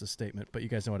finish the statement, but you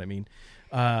guys know what I mean.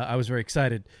 I was very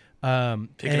excited. Pig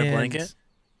in a blanket.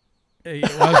 I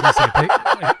was gonna say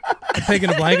pig in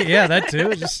a blanket. Yeah, that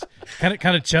too. Just kind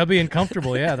of chubby and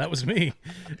comfortable. Yeah, that was me.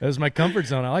 That was my comfort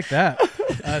zone. I like that.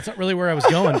 It's not really where I was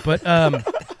going,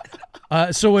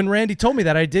 but so when Randy told me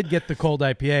that, I did get the Cold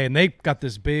IPA, and they got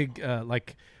this big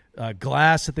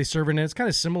glass that they serve in. It's kind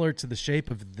of similar to the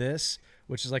shape of this,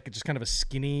 which is like just kind of a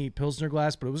skinny Pilsner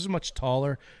glass, but it was much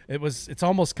taller. It's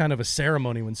almost kind of a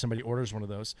ceremony when somebody orders one of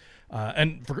those,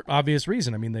 and for obvious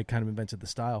reason. I mean, they kind of invented the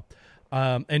style.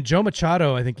 And Joe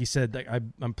Machado, I think he said that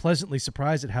I'm pleasantly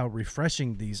surprised at how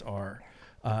refreshing these are.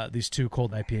 These two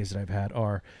cold IPAs that I've had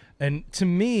are. And to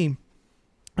me,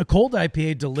 a cold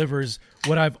IPA delivers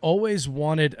what I've always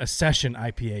wanted a session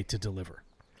IPA to deliver.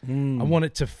 I want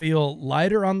it to feel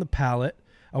lighter on the palate.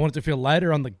 I want it to feel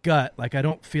lighter on the gut. Like, I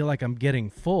don't feel like I'm getting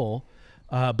full,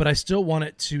 but I still want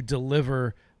it to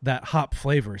deliver that hop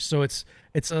flavor. So it's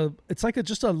like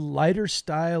just a lighter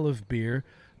style of beer.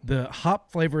 The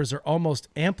hop flavors are almost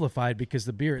amplified because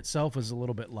the beer itself is a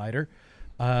little bit lighter.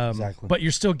 Exactly. But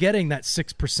you're still getting that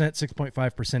 6%, 6.5%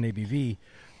 ABV.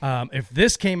 If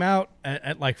this came out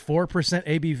at like 4%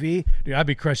 ABV, dude, I'd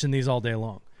be crushing these all day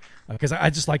long because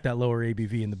I just like that lower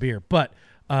ABV in the beer. But,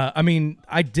 I mean,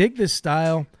 I dig this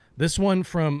style. This one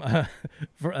that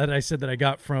I said that I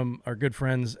got from our good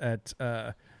friends at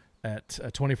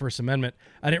 21st Amendment.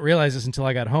 I didn't realize this until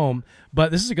I got home,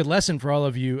 but this is a good lesson for all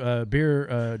of you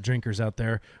beer drinkers out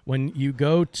there. When you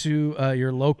go to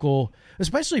your local,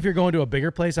 especially if you're going to a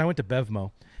bigger place. I went to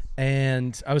Bevmo,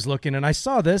 and I was looking, and I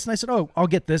saw this, and I said, oh, I'll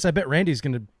get this. I bet Randy's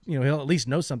going to, he'll at least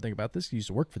know something about this. He used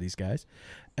to work for these guys.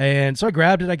 And so I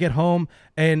grabbed it. I get home,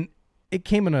 and it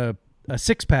came in a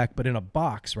 6-pack, but in a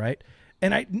box, right?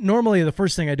 And normally the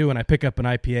first thing I do when I pick up an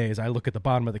IPA is I look at the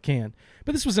bottom of the can.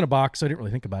 But this was in a box, so I didn't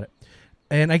really think about it.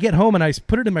 And I get home, and I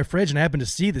put it in my fridge, and I happen to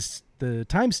see the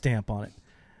timestamp on it.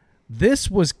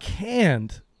 This was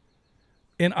canned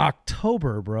in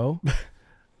October, bro.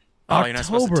 Oh, you're not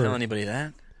supposed to tell anybody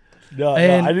that? No,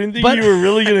 I didn't think you were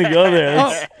really going to go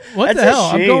there. What the hell?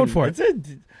 I'm going for it.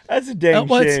 That's a dang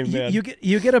shame, man.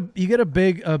 You get a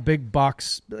big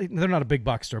box. They're not a big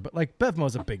box store, but like Bevmo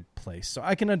is a big place, so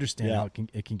I can understand how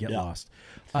it can get lost.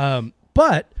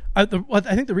 But I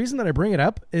think the reason that I bring it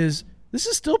up is this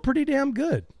is still pretty damn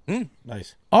good.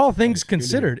 Nice. All things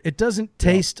considered, it doesn't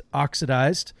taste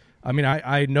oxidized. I mean,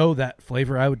 I know that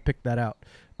flavor. I would pick that out.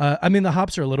 I mean, the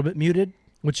hops are a little bit muted,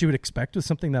 which you would expect with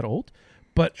something that old.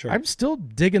 But I'm still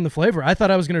digging the flavor. I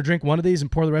thought I was going to drink one of these and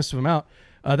pour the rest of them out.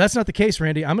 That's not the case,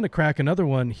 Randy. I'm going to crack another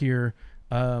one here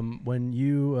when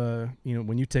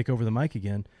you take over the mic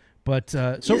again. But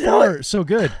so far, so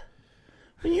good.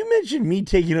 When you mentioned me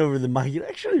taking over the mic, it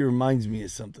actually reminds me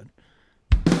of something.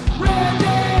 Randy!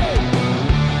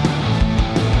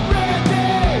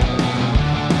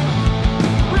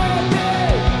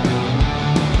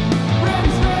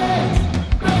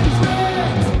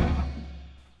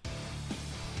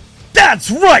 That's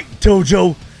right,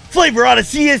 Dojo! Flavor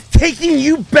Odyssey is taking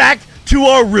you back to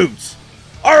our roots,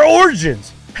 our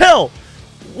origins. Hell,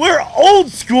 we're old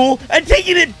school and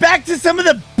taking it back to some of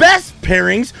the best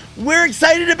pairings we're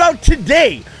excited about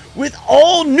today with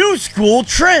all new school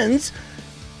trends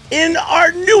in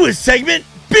our newest segment,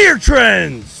 Beer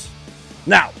Trends.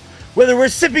 Now, whether we're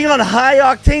sipping on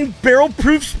high-octane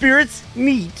barrel-proof spirits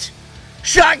neat,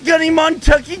 shotgunning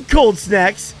Montucky cold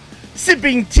snacks,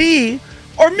 sipping tea,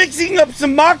 or mixing up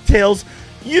some mocktails,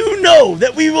 you know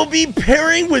that we will be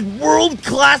pairing with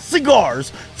world-class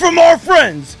cigars from our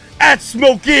friends at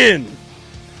Smoke Inn.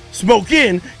 Smoke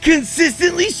Inn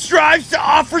consistently strives to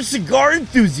offer cigar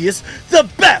enthusiasts the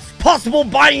best possible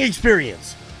buying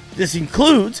experience. This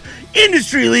includes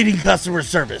industry-leading customer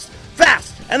service,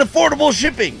 fast and affordable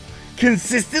shipping,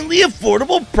 consistently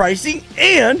affordable pricing,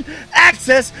 and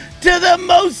access to the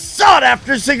most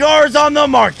sought-after cigars on the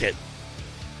market.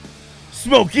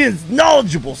 Smoke Inn's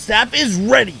knowledgeable staff is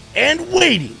ready and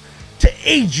waiting to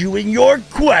aid you in your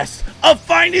quest of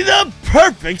finding the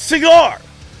perfect cigar.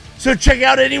 So check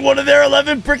out any one of their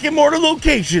 11 brick-and-mortar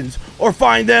locations or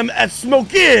find them at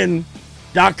smokeinn.com.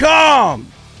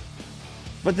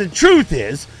 But the truth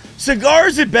is,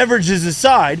 cigars and beverages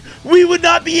aside, we would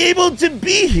not be able to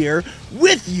be here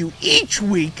with you each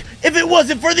week if it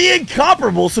wasn't for the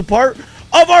incomparable support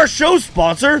of our show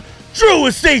sponsor, Drew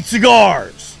Estate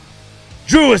Cigars.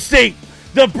 Drew Estate,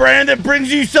 the brand that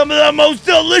brings you some of the most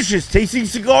delicious tasting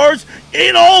cigars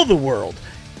in all the world,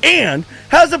 and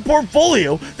has a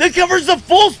portfolio that covers the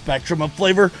full spectrum of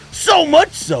flavor, so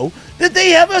much so that they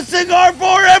have a cigar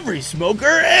for every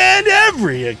smoker and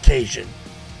every occasion.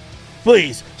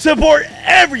 Please support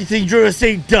everything Drew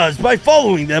Estate does by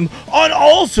following them on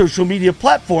all social media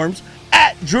platforms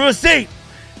at Drew Estate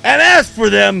and ask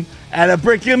for them at a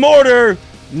brick and mortar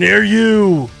near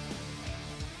you.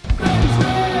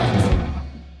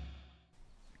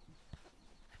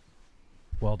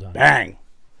 Well done. Bang.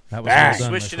 That was Bang. well done,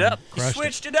 Switched my it friend. up. You Crushed it.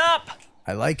 switched it up.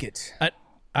 I like it.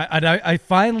 I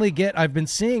finally get. I've been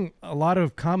seeing a lot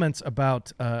of comments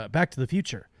about Back to the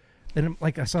Future, and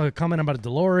like I saw a comment about a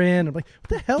DeLorean. I'm like, what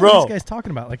the hell are these guys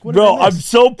talking about? Like, what? Bro, did I I'm miss?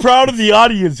 so proud of the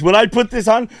audience. When I put this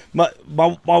on, my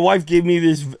wife gave me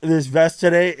this vest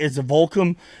today. It's a Volcom,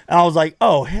 and I was like,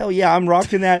 oh hell yeah, I'm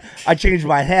rocking that. I changed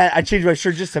my hat. I changed my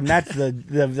shirt just to match the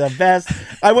vest.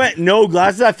 I went no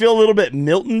glasses. I feel a little bit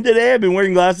Milton today. I've been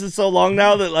wearing glasses so long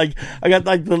now that like I got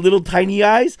like the little tiny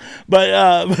eyes. But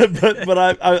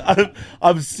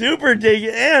I'm super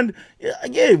digging. And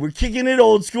again, we're kicking it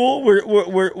old school.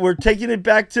 We're taking it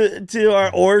back to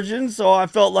our origins. So I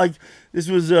felt like this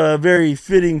was a very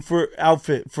fitting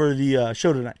outfit for the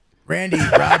show tonight. Randy,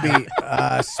 Robby,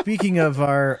 speaking of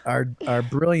our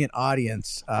brilliant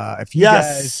audience, if you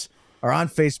Yes. guys are on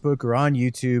Facebook or on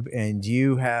YouTube and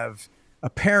you have a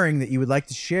pairing that you would like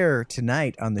to share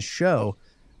tonight on the show,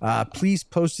 please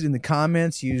post it in the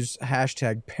comments. Use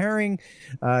hashtag pairing.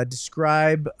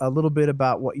 Describe a little bit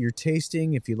about what you're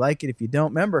tasting, if you like it, if you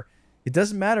don't. Remember, it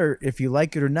doesn't matter if you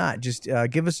like it or not. Just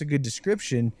give us a good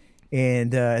description.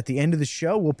 And at the end of the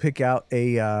show, we'll pick out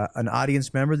an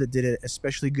audience member that did an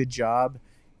especially good job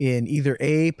in either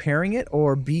A, pairing it,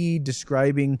 or B,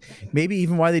 describing maybe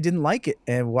even why they didn't like it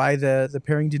and why the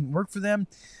pairing didn't work for them.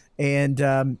 And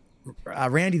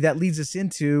Randy, that leads us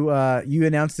into, you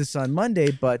announced this on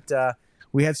Monday, but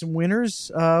we had some winners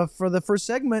for the first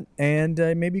segment, and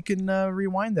maybe you can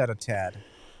rewind that a tad.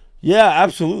 Yeah,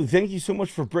 absolutely. Thank you so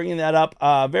much for bringing that up.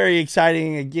 Very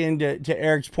exciting. Again, to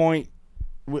Eric's point,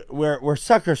 we're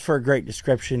suckers for a great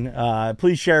description.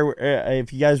 Please share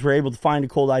if you guys were able to find a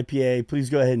cold IPA.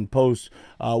 Please go ahead and post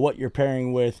what you're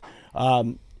pairing with.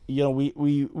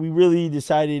 We really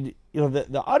decided.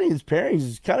 The audience pairings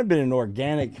has kind of been an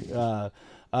organic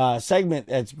segment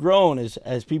that's grown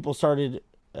as people started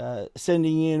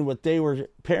sending in what they were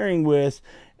pairing with,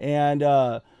 and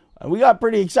we got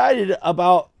pretty excited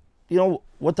about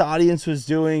what the audience was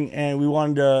doing, and we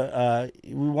wanted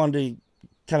to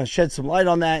kind of shed some light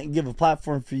on that and give a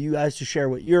platform for you guys to share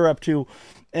what you're up to.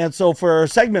 And so for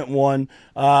segment one,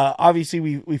 obviously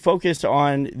we focused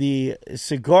on the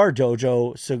Cigar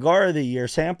Dojo Cigar of the Year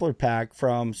sampler pack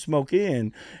from Smoke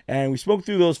Inn, and we smoked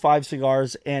through those 5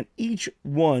 cigars, and each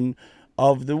one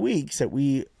of the weeks that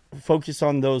we focused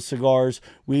on those cigars,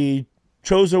 we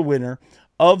chose a winner.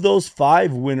 Of those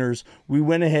 5 winners, we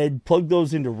went ahead, plugged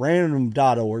those into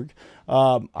random.org.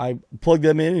 I plugged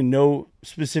them in no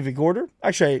specific order.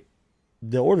 Actually,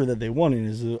 the order that they won in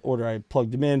is the order I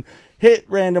plugged them in. Hit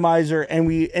randomizer, and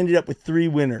we ended up with 3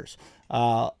 winners.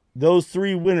 Those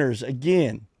 3 winners,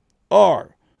 again,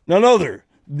 are none other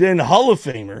than Hall of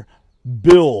Famer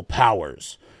Bill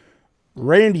Powers,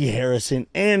 Randy Harrison,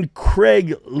 and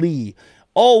Craig Lee.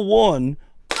 All won.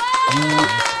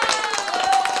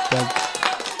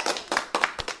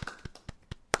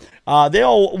 They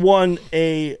all won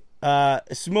a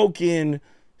Smoke Inn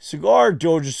Cigar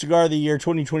Dojo Cigar of the Year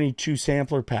 2022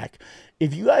 sampler pack.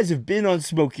 If you guys have been on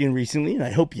Smoke Inn recently, and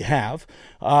I hope you have,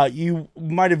 you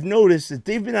might have noticed that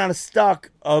they've been out of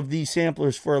stock of these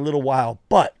samplers for a little while,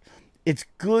 but it's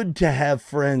good to have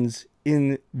friends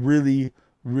in really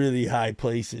really high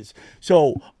places.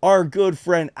 So our good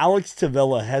friend Alex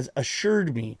Tavella has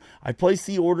assured me, I placed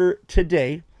the order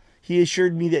today. He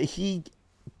assured me that he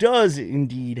does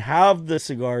indeed have the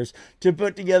cigars to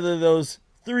put together those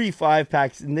 3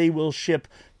 5-packs, and they will ship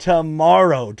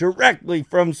tomorrow directly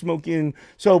from Smokin'.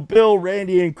 So Bill,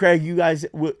 Randy, and Craig, you guys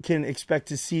can expect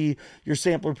to see your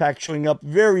sampler pack showing up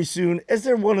very soon, as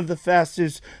they're one of the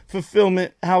fastest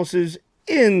fulfillment houses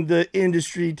in the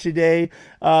industry today.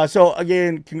 So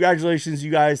again, congratulations,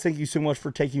 you guys. Thank you so much for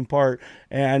taking part,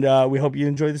 and we hope you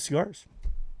enjoy the cigars.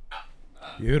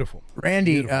 Beautiful.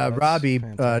 Randy, Beautiful. Robbie,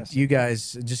 Fantastic. you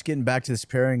guys, just getting back to this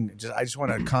pairing, I just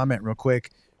want to comment real quick.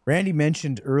 Randy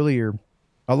mentioned earlier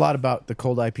a lot about the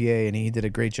Cold IPA, and he did a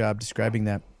great job describing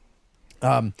that.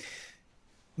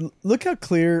 Look how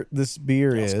clear this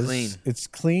beer is. Clean. It's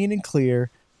clean and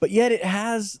clear, but yet it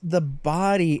has the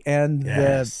body and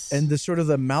the sort of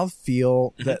the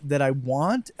mouthfeel that I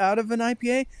want out of an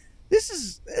IPA. This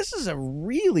is a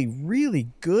really, really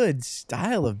good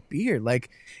style of beer.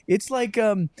 Like, it's like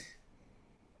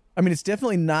it's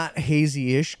definitely not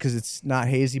hazy-ish, because it's not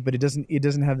hazy, but it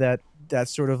doesn't have that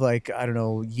sort of, like, I don't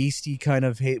know, yeasty kind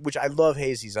of which I love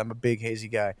hazies. I'm a big hazy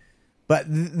guy. But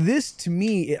this, to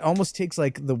me, it almost takes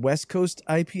like the West Coast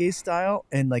IPA style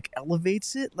and like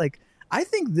elevates it. Like, I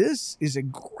think this is a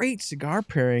great cigar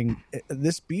pairing.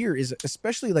 This beer is,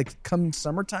 especially like come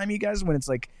summertime, you guys, when it's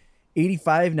like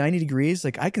 85, 90 degrees.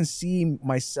 Like, I can see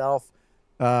myself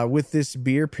with this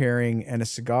beer pairing and a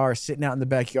cigar sitting out in the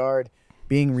backyard,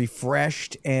 being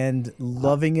refreshed and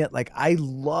loving it. Like,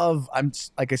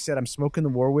 like I said, I'm smoking the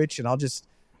Warwich, and I'll just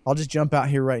jump out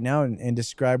here right now and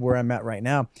describe where I'm at right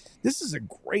now. This is a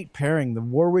great pairing. The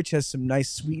Warwich has some nice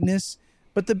sweetness,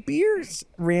 but the beers,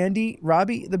 Randy,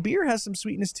 Robbie, the beer has some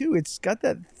sweetness too. It's got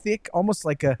that thick, almost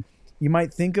like you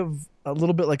might think of a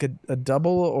little bit like a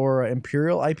double or an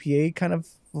imperial IPA kind of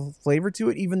flavor to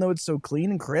it, even though it's so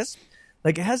clean and crisp.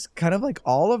 Like, it has kind of like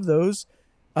all of those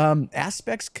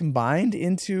aspects combined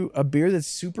into a beer that's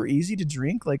super easy to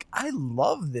drink. Like, I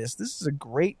love this. This is a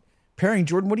great pairing.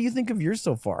 Jordan, what do you think of yours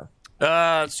so far?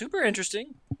 Super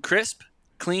interesting, crisp,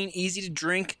 clean, easy to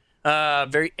drink,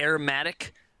 very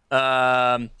aromatic.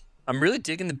 I'm really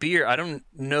digging the beer. I don't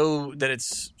know that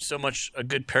it's so much a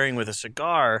good pairing with a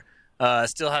cigar.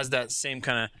 Still has that same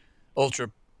kind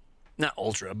of not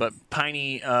ultra, but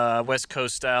piney West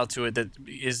Coast style to it that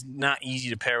is not easy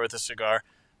to pair with a cigar.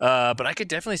 But I could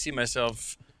definitely see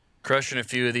myself crushing a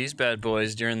few of these bad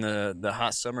boys during the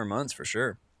hot summer months for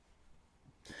sure.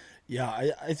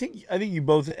 Yeah, I think you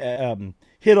both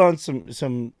hit on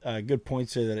some good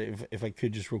points there. That if I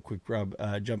could just real quick, Rob,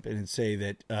 jump in and say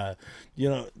that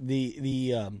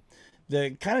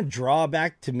the kind of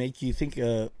drawback to make you think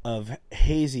of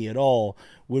hazy at all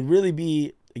would really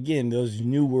be, again, those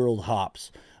New World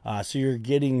hops. So you're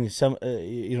getting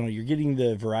you're getting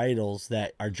the varietals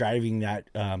that are driving that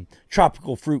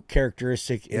tropical fruit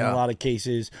characteristic in a lot of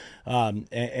cases,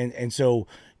 and so,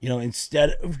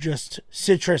 instead of just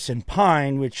citrus and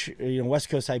pine, which West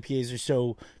Coast IPAs are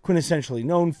so quintessentially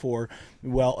known for,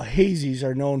 well, hazies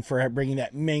are known for bringing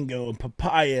that mango and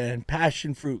papaya and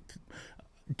passion fruit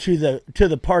to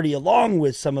the party, along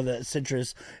with some of the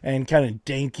citrus and kind of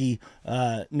danky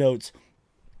notes.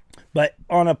 But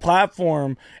on a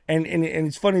platform, and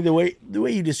it's funny, the way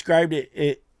you described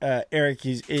it, Eric,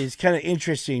 is kind of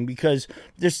interesting, because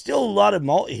there's still a lot of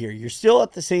malt here. You're still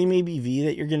at the same ABV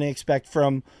that you're going to expect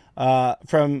from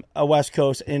a West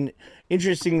Coast. And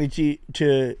interestingly,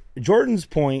 to Jordan's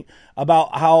point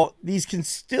about how these can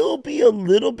still be a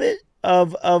little bit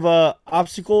of a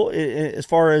obstacle as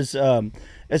far as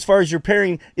your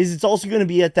pairing, is it's also going to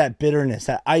be at that bitterness,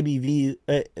 that IBU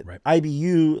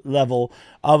level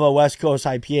of a West Coast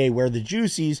IPA, where the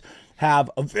juicies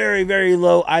have a very, very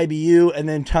low IBU and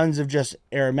then tons of just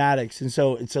aromatics. And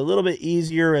so it's a little bit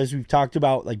easier, as we've talked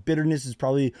about. Like, bitterness is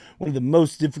probably one of the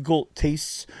most difficult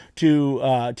tastes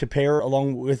to pair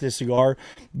along with a cigar.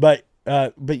 But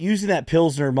using that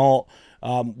Pilsner malt,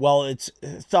 while it's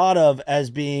thought of as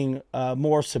being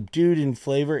more subdued in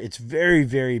flavor, it's very,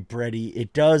 very bready.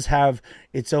 It does have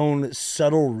its own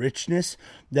subtle richness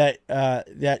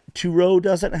that two-row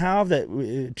doesn't have.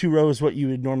 That two-row is what you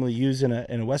would normally use in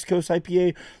a West Coast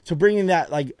IPA. So bringing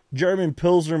that, like, German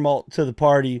Pilsner malt to the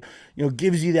party,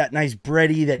 gives you that nice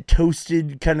bready, that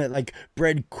toasted kind of like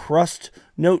bread crust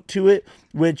note to it,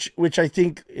 which I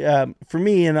think for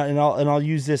me, and I'll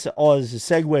use this all as a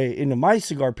segue into my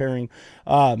cigar pairing,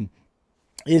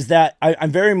 is that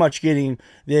I'm very much getting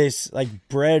this like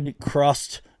bread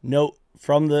crust note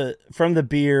from the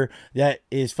beer that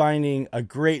is finding a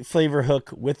great flavor hook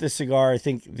with the cigar. I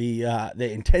think the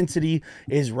intensity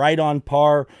is right on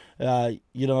par.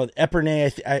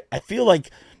 Epernay, I feel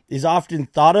like is often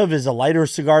thought of as a lighter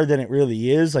cigar than it really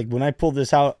is. Like when I pulled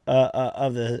this out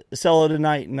of the cellar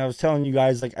tonight, and I was telling you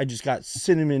guys, like I just got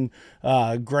cinnamon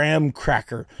graham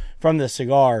cracker from the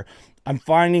cigar. I'm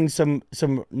finding some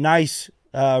nice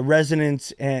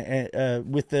resonance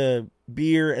and with the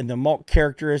beer and the malt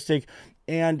characteristic,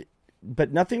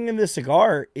 but nothing in the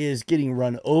cigar is getting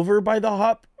run over by the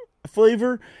hop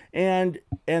flavor, and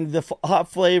the hop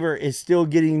flavor is still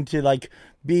getting to like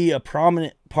be a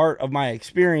prominent part of my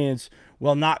experience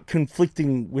while not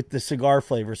conflicting with the cigar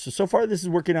flavor. So far this is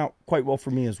working out quite well for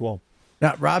me as well.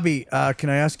 Now, Robby, can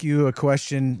I ask you a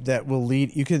question that will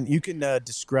lead? You can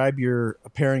describe your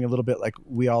pairing a little bit like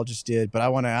we all just did, but I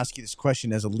want to ask you this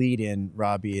question as a lead-in,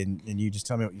 Robby, and you just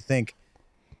tell me what you think.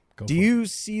 Do you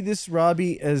see this,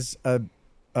 Robby, as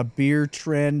a beer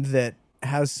trend that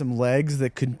has some legs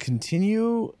that could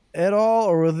continue at all,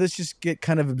 or will this just get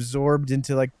kind of absorbed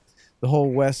into like the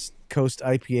whole West Coast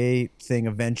IPA thing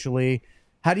eventually?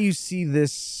 How do you see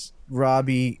this,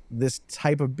 Robby, this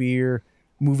type of beer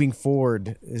moving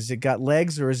forward? Is it got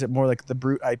legs, or is it more like the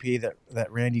Brut IPA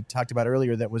that Randy talked about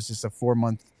earlier that was just a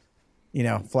 4-month,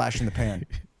 flash in the pan?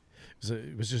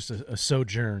 It was just a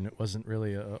sojourn. It wasn't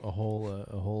really a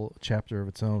whole chapter of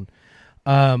its own.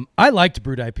 I liked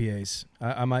Brut IPAs.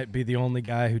 I might be the only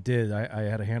guy who did. I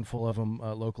had a handful of them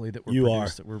locally that were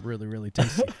produced that were really, really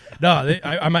tasty. No,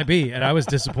 I might be, and I was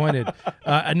disappointed.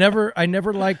 I never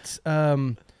liked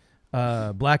black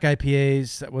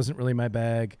IPAs. That wasn't really my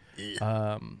bag.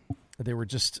 They were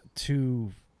just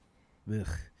too.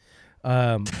 But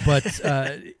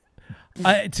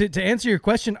to answer your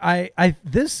question,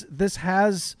 this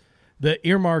has the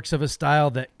earmarks of a style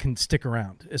that can stick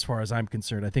around as far as I'm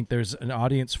concerned. I think there's an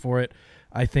audience for it.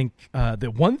 I think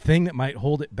the one thing that might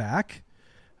hold it back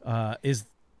is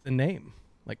the name,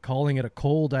 like calling it a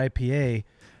cold IPA.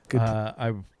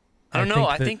 I don't know.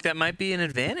 I think that might be an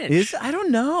advantage. I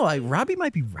don't know. Robby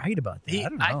might be right about that. I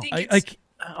don't know. I think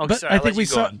sorry, I think we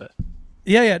saw.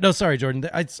 Yeah. No, sorry, Jordan.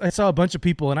 I saw a bunch of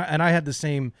people, and I had the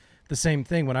same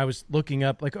thing when I was looking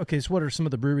up. Like, okay, so what are some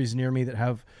of the breweries near me that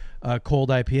have cold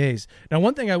IPAs? Now,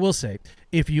 one thing I will say: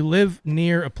 if you live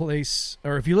near a place,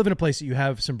 or if you live in a place that you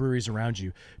have some breweries around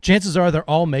you, chances are they're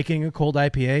all making a cold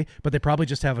IPA, but they probably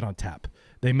just have it on tap.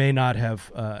 They may not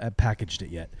have packaged it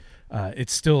yet.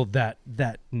 It's still that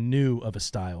new of a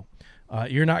style.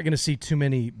 You're not going to see too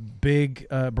many big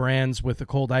brands with a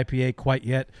cold IPA quite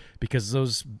yet, because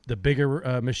the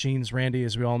bigger machines, Randy,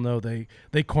 as we all know,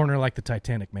 they corner like the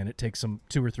Titanic, man. It takes them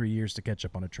 2 or 3 years to catch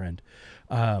up on a trend.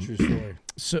 True story.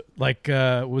 So, like,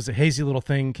 was a Hazy Little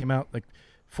Thing came out like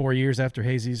 4 years after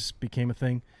Hazy's became a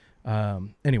thing.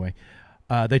 Anyway,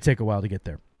 they take a while to get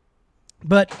there.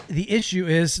 But the issue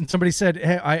is, and somebody said,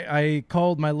 hey, I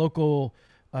called my local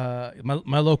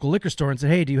my local liquor store and said,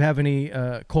 hey, do you have any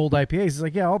cold IPAs? He's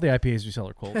like, yeah, all the IPAs we sell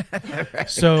are cold. Right.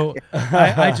 So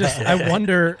I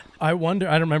wonder, I don't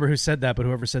remember who said that, but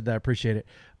whoever said that, I appreciate it.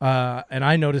 And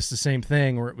I noticed the same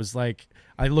thing where it was like,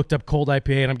 I looked up cold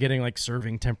IPA and I'm getting like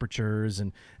serving temperatures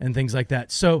and things like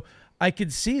that. So I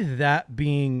could see that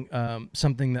being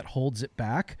something that holds it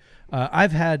back.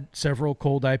 I've had several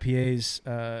cold IPAs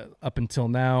up until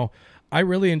now. I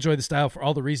really enjoy the style for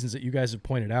all the reasons that you guys have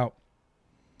pointed out.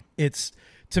 It's,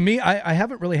 to me, I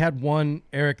haven't really had one,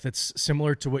 Eric, that's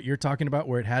similar to what you're talking about,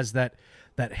 where it has that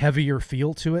heavier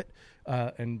feel to it,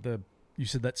 and you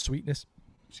said that sweetness,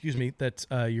 that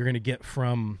you're going to get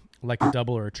from like a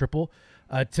double or a triple.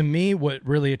 To me, what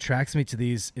really attracts me to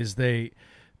these is they're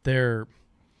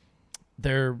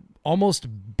almost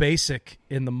basic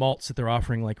in the malts that they're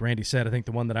offering. Like Randy said, I think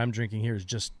the one that I'm drinking here is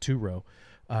just 2-row.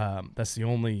 That's the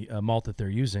only malt that they're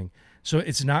using. So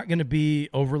it's not going to be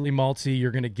overly malty.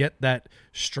 You're going to get that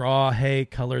straw hay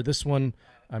color. This one,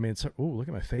 I mean, look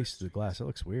at my face through the glass. That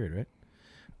looks weird, right?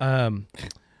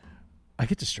 I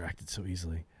get distracted so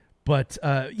easily. But,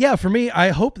 yeah, for me, I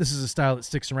hope this is a style that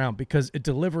sticks around because it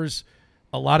delivers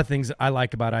a lot of things that I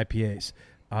like about IPAs.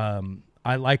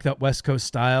 I like that West Coast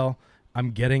style. I'm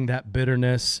getting that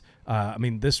bitterness. I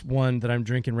mean, this one that I'm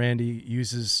drinking, Randy,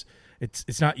 uses...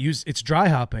 It's dry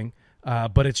hopping,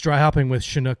 but it's dry hopping with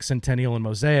Chinook, Centennial, and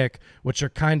Mosaic, which are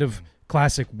kind of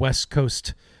classic West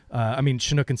Coast.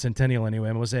 Chinook and Centennial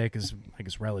anyway. Mosaic is, I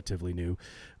guess, relatively new.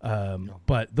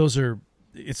 But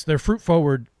they're fruit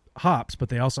forward hops, but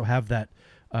they also have that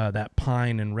that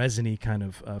pine and resiny kind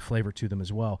of flavor to them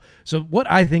as well. So what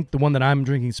I think the one that I'm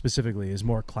drinking specifically is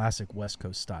more classic West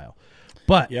Coast style.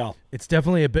 But it's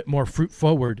definitely a bit more fruit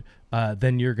forward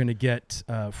than you're going to get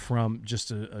from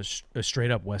just a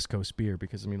straight up West Coast beer,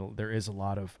 because I mean there is a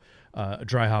lot of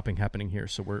dry hopping happening here,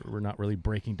 so we're not really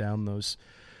breaking down those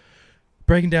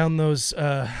what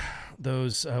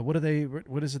are they?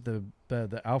 What is it?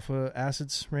 The alpha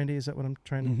acids, Randy? Is that what I'm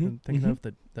trying to think of?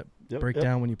 That break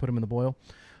down when you put them in the boil.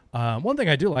 One thing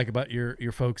I do like about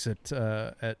your folks at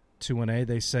 21A,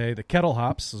 they say the kettle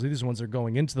hops. So these ones are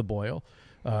going into the boil.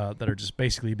 That are just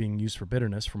basically being used for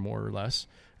bitterness, for more or less,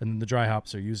 and then the dry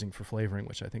hops are using for flavoring,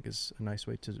 which I think is a nice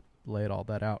way to lay it all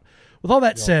that out. With all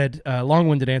that said,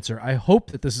 long-winded answer, I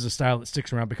hope that this is a style that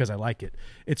sticks around because I like it.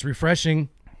 It's refreshing,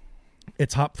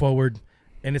 it's hop forward,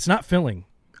 and it's not filling.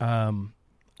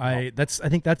 I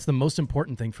think that's the most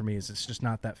important thing for me, is it's just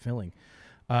not that filling.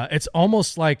 It's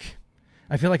almost like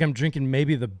I feel like I'm drinking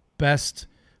maybe the best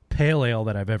pale ale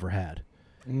that I've ever had.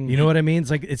 You know what I mean? It's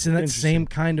like it's in that same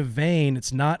kind of vein.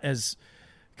 It's not as,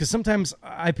 because sometimes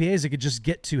IPAs, it could just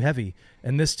get too heavy,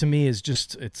 and this to me is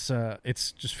just it's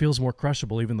just feels more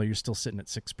crushable, even though you're still sitting at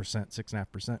 6%,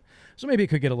 6.5%. So maybe it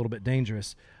could get a little bit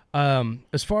dangerous.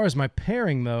 As far as my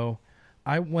pairing though,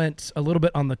 I went a little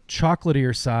bit on the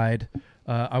chocolatier side.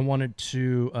 I wanted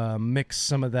to mix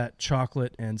some of that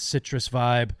chocolate and citrus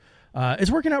vibe.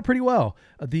 It's working out pretty well.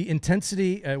 The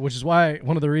intensity, which is why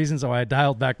one of the reasons why I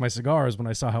dialed back my cigars when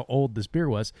I saw how old this beer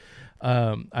was.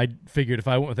 I figured if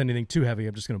I went with anything too heavy,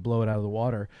 I'm just going to blow it out of the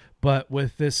water. But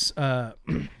with this Dos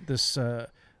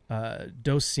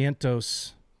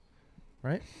Cientos,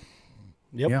 right?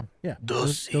 Yep. Yeah.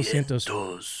 Dos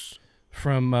Cientos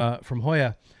from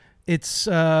Joya. It's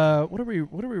what are we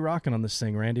rocking on this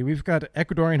thing, Randy? We've got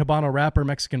Ecuadorian Habano wrapper,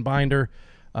 Mexican binder.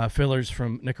 Fillers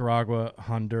from Nicaragua,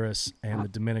 Honduras, and the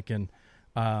Dominican.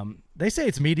 They say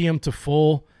it's medium to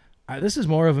full. This is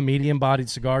more of a medium-bodied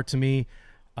cigar to me.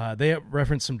 They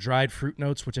reference some dried fruit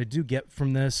notes, which I do get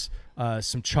from this,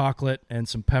 some chocolate and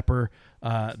some pepper.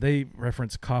 They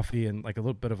reference coffee and like a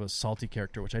little bit of a salty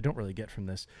character, which I don't really get from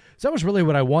this. So that was really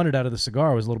what I wanted out of the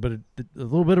cigar, was a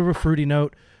little bit of a fruity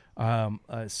note,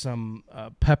 some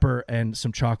pepper and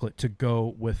some chocolate to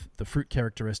go with the fruit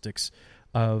characteristics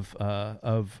of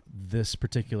this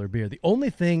particular beer. The only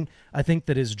thing I think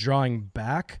that is drawing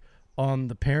back on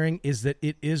the pairing is that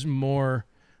it is more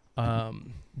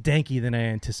danky than I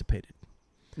anticipated.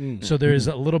 So there's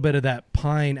a little bit of that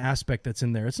pine aspect that's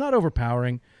in there. It's not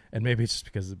overpowering, and maybe it's just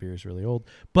because the beer is really old.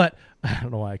 But I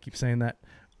don't know why I keep saying that.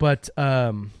 But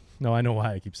no, I know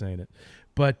why I keep saying it.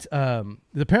 But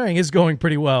the pairing is going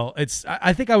pretty well.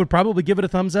 I think I would probably give it a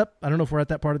thumbs up. I don't know if we're at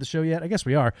that part of the show yet. I guess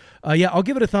we are. Yeah, I'll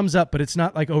give it a thumbs up, but it's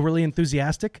not like overly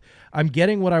enthusiastic. I'm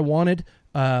getting what I wanted,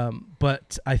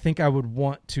 but I think I would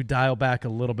want to dial back a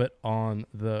little bit on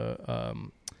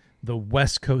the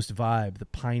West Coast vibe, the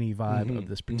piney vibe of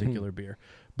this particular beer.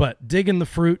 But digging the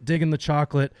fruit, digging the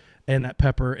chocolate, and that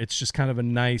pepper, it's just kind of a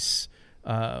nice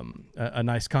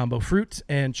combo. Fruit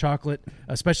and chocolate,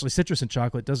 especially citrus and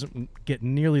chocolate, doesn't get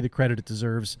nearly the credit it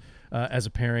deserves as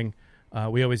a pairing.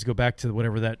 We always go back to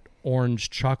whatever that orange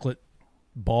chocolate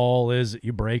ball is that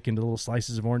you break into little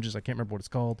slices of oranges. I can't remember what it's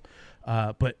called.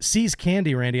 But See's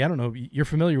Candy, Randy, I don't know. You're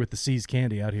familiar with the See's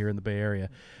Candy out here in the Bay Area.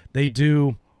 They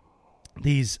do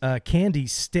these candy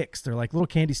sticks. They're like little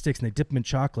candy sticks, and they dip them in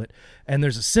chocolate. And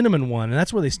there's a cinnamon one, and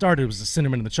that's where they started, was the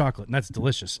cinnamon and the chocolate, and that's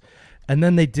delicious. And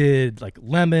then they did like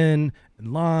lemon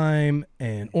and lime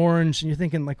and orange, and you're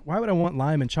thinking like, why would I want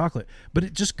lime and chocolate? But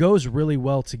it just goes really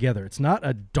well together. It's not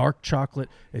a dark chocolate.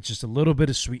 It's just a little bit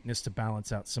of sweetness to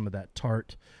balance out some of that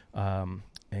tart and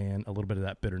a little bit of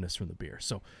that bitterness from the beer.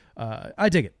 So I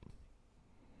dig it.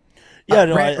 Yeah,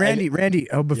 no,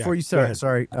 Randy. Oh, before you start,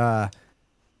 sorry.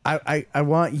 I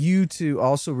want you to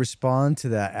also respond to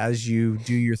that as you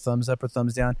do your thumbs up or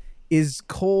thumbs down. Is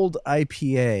Cold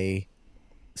IPA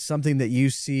something that you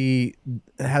see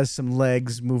has some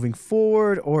legs moving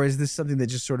forward, or is this something that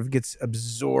just sort of gets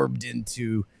absorbed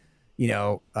into,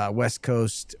 West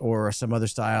Coast or some other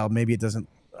style? Maybe it doesn't.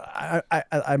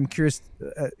 I'm curious.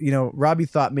 Robby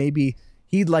thought maybe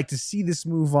he'd like to see this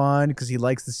move on because he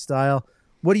likes the style.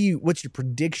 What's your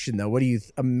prediction though? What do you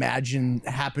imagine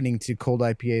happening to Cold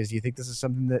IPAs? Do you think this is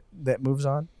something that moves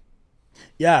on?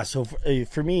 Yeah. So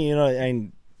for me,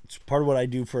 and it's part of what I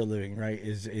do for a living, right?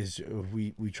 Is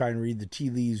we try and read the tea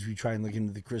leaves, we try and look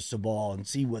into the crystal ball and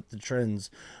see what the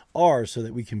trends are, so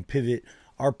that we can pivot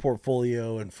our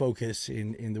portfolio and focus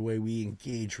in the way we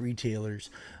engage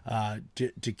retailers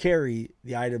to carry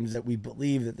the items that we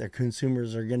believe that their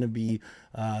consumers are going to be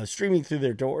streaming through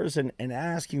their doors and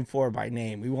asking for by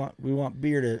name. We want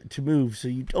beer to move, so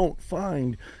you don't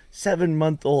find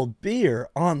 7-month-old beer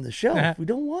on the shelf. We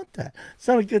don't want that. It's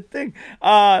not a good thing.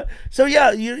 So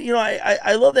yeah, you know,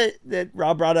 I love that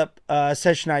Rob brought up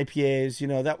session IPAs. You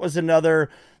know, that was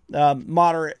another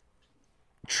moderate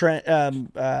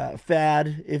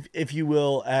fad, if you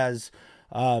will, as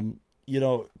you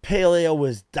know, pale ale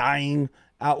was dying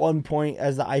at one point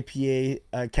as the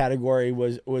IPA category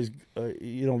was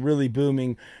you know, really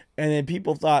booming. And then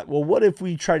people thought, well, what if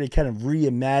we try to kind of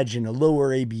reimagine a lower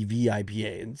ABV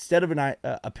IPA instead of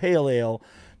a pale ale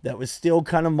that was still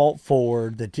kind of malt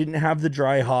forward, that didn't have the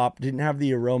dry hop, didn't have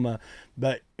the aroma,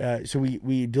 but so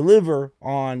we deliver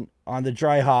on the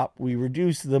dry hop, we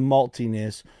reduce the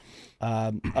maltiness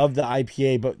of the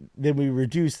IPA, but then we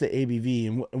reduce the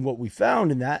ABV. And what we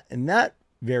found in that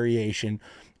variation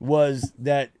was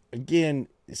that, again,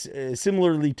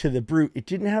 similarly to the brute, it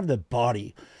didn't have the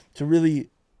body to really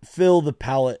fill the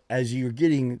palate as you're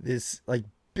getting this like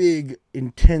big,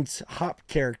 intense hop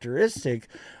characteristic.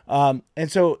 And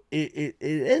so it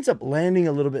ends up landing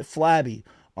a little bit flabby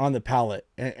on the palate.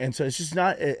 And so it's just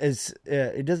not as,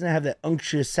 it doesn't have that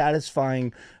unctuous,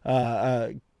 satisfying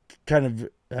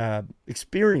kind of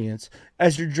experience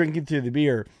as you're drinking through the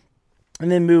beer.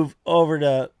 And then move over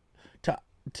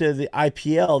to the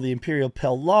IPL, the Imperial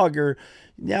Pale Lager.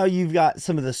 Now you've got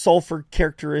some of the sulfur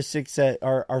characteristics that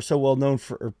are so well known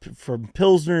from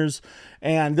Pilsners,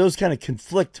 and those kind of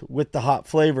conflict with the hop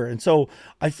flavor. And so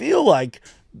I feel like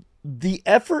the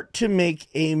effort to make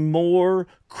a more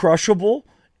crushable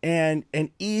and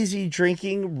an easy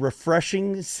drinking,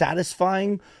 refreshing,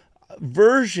 satisfying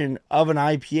version of an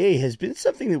IPA has been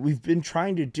something that we've been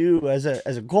trying to do as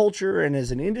a culture and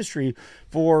as an industry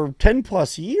for 10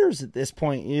 plus years at this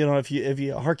point. You know, if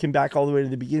you harken back all the way to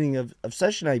the beginning of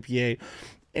session IPA.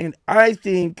 And I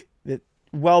think that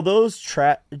while those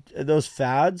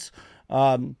fads,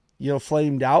 you know,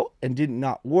 flamed out and did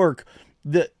not work,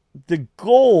 the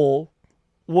goal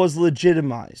was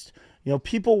legitimized. You know,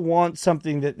 people want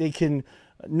something that they can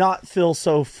not feel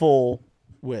so full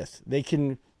with. They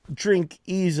can drink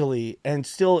easily and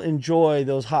still enjoy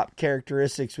those hop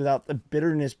characteristics without the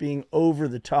bitterness being over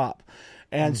the top.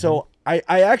 And so I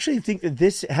actually think that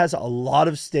this has a lot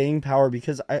of staying power,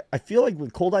 because I feel like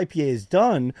what Cold IPA has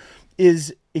done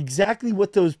is exactly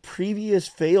what those previous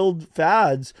failed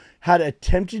fads had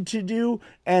attempted to do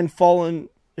and fallen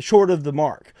short of the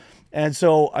mark. And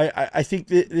so I think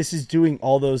that this is doing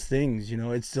all those things. You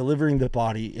know, it's delivering the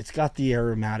body. It's got the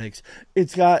aromatics.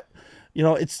 It's got, you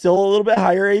know, it's still a little bit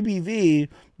higher ABV,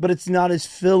 but it's not as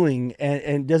filling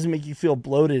and doesn't make you feel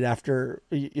bloated after,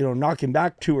 you know, knocking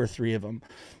back 2 or 3 of them.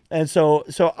 And so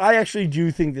I actually do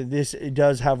think that it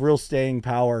does have real staying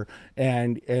power.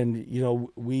 And, you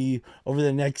know, we, over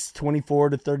the next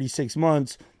 24 to 36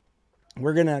 months,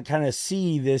 we're going to kind of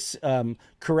see this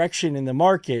correction in the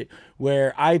market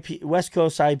where West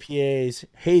Coast IPAs,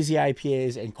 hazy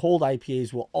IPAs, and cold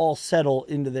IPAs will all settle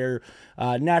into their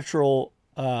natural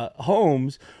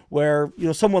homes, where, you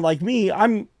know, someone like me,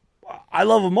 I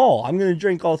love them all. I'm going to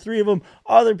drink all 3 of them.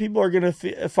 Other people are going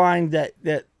to find that,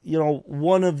 you know,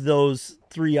 one of those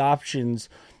 3 options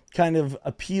kind of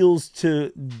appeals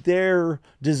to their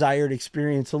desired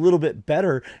experience a little bit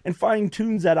better, and fine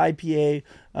tunes that IPA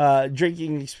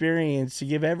drinking experience to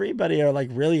give everybody a like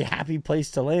really happy place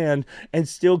to land and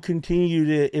still continue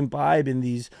to imbibe in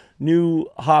these new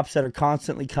hops that are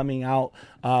constantly coming out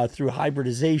through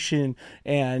hybridization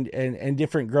and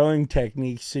different growing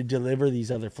techniques to deliver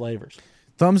these other flavors.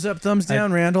 Thumbs up, thumbs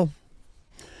down, Randall.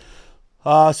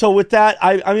 So with that,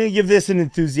 I'm going to give this an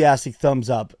enthusiastic thumbs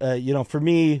up. You know, for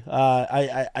me,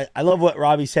 I love what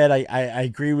Robbie said. I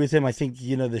agree with him. I think,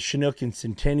 you know, the Chinook and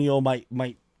Centennial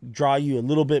might draw you a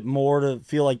little bit more to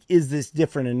feel like, is this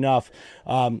different enough?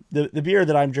 The beer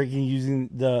that I'm drinking using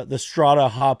the Strata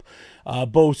hop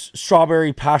boasts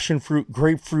strawberry, passion fruit,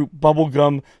 grapefruit,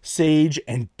 bubblegum, sage,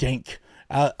 and dank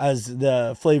as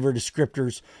the flavor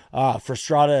descriptors for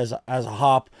Strata as a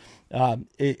hop.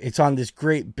 It's on this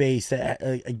great base that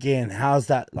again has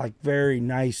that like very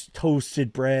nice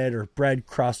toasted bread or bread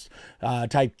crust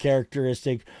type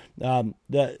characteristic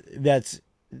that's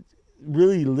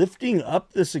really lifting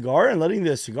up the cigar and letting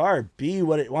the cigar be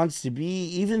what it wants to be.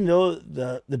 Even though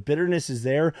the bitterness is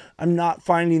there, I'm not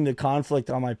finding the conflict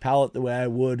on my palate the way I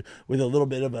would with a little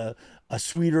bit of a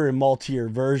sweeter and maltier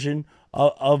version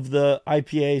of the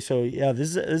IPA. So yeah,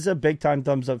 this is a big time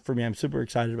thumbs up for me. I'm super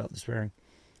excited about this pairing.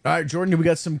 All right, Jordan, we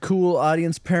got some cool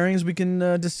audience pairings we can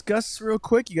discuss real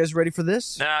quick. You guys ready for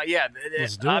this? Yeah.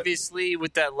 Let's do it. Obviously,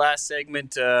 with that last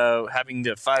segment, having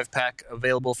the 5-pack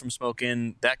available from Smoke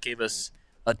Inn, that gave us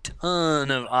a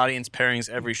ton of audience pairings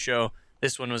every show.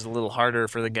 This one was a little harder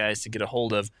for the guys to get a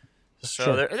hold of. So,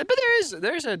 Sure. but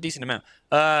there's a decent amount.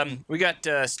 We got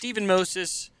Stephen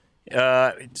Moses.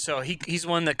 So he's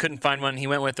one that couldn't find one. He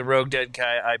went with the Rogue Dead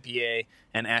Kai IPA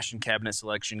and Ashton Cabinet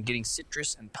selection, getting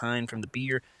citrus and pine from the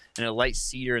beer and a light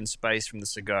cedar and spice from the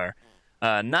cigar.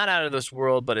 Not out of this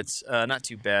world, but it's not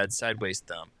too bad. Sideways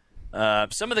thumb.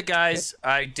 Some of the guys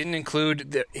I didn't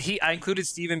include. I included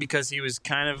Steven because he was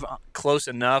kind of close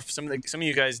enough. Some of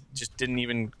you guys just didn't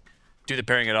even do the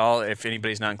pairing at all. If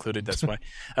anybody's not included, that's why.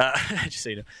 Just so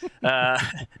you know.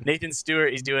 Nathan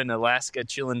Stewart, he's doing Alaska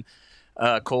Chillin'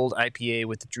 Cold IPA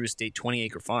with the Drew Estate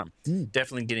 20-acre farm.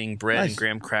 Definitely getting bread and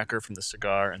graham cracker from the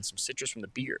cigar and some citrus from the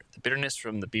beer. The bitterness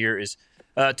from the beer is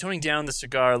toning down the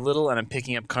cigar a little, and I'm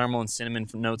picking up caramel and cinnamon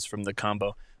notes from the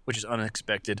combo, which is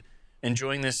unexpected.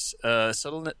 Enjoying this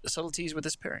subtleties with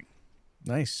this pairing.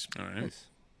 Nice. All right.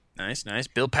 Nice.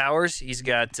 Bill Powers, he's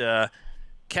got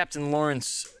Captain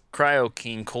Lawrence Cryo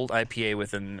King Cold IPA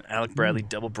with an Alec Bradley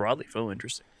double broadleaf. Oh,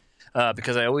 interesting.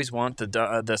 Because I always want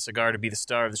the cigar to be the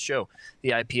star of the show. The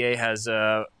IPA has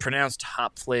pronounced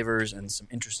hop flavors and some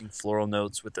interesting floral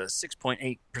notes with a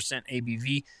 6.8%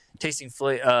 ABV, tasting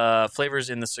flavors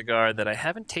in the cigar that I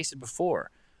haven't tasted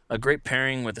before. A great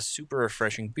pairing with a super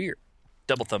refreshing beer.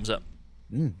 Double thumbs up.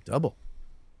 Double.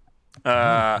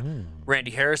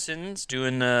 Randy Harrison's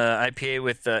doing IPA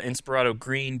with Inspirato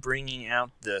Green, bringing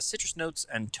out the citrus notes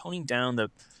and toning down the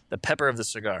pepper of the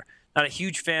cigar. Not a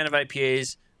huge fan of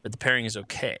IPAs, but the pairing is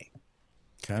okay.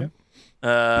 Okay.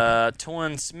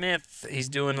 Toan Smith, he's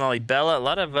doing Lollybella. A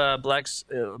lot of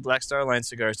Black Star Line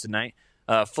cigars tonight.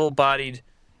 Full-bodied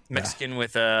Mexican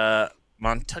with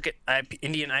Montucket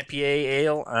Indian IPA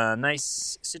ale.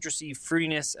 Nice citrusy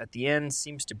fruitiness at the end.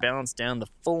 Seems to balance down the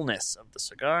fullness of the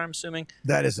cigar, I'm assuming.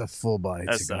 That is a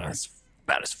full-bodied cigar. That's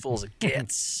about as full as it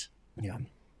gets. Yeah.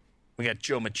 We got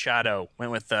Joe Machado.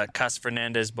 Went with Casa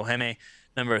Fernandez Boheme.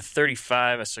 Number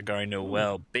 35, a cigar I know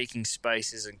well. Baking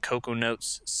spices and cocoa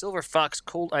notes. Silver Fox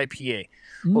Cold IPA.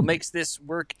 What makes this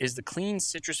work is the clean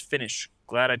citrus finish.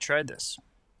 Glad I tried this.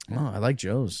 Oh, I like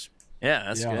Joe's. Yeah,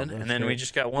 that's good. And then we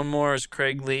just got one more is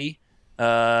Craig Lee.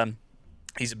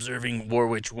 He's observing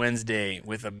Warwich Wednesday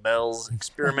with a Bell's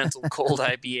Experimental Cold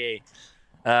IPA.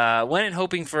 Went in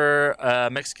hoping for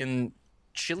Mexican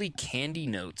chili candy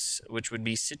notes, which would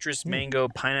be citrus, mango,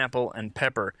 pineapple, and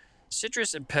pepper.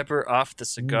 Citrus and pepper off the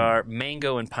cigar,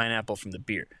 mango and pineapple from the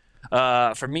beer.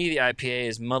 For me, the IPA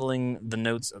is muddling the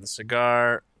notes of the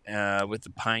cigar with the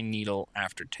pine needle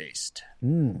aftertaste.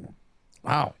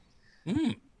 Wow.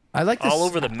 I like this. All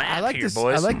over the map here,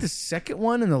 boys. I like the second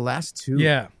one and the last two.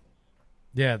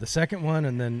 Yeah, the second one,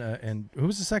 and then and who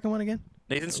was the second one again?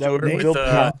 Nathan Stewart with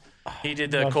he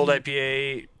did the Cold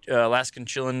IPA, Alaskan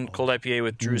Chillin' Cold IPA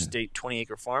with Drew Estate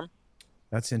 20-acre farm.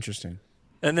 That's interesting.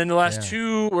 And then the last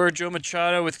two were Joe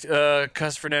Machado with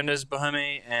Casa Fernandez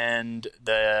Boheme and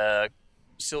the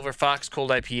Silver Fox Cold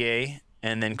IPA,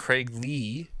 and then Craig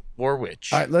Lee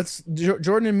Warwich. All right,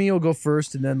 Jordan and me will go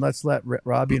first, and then let's let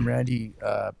Robbie and Randy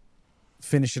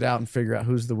finish it out and figure out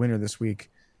who's the winner this week.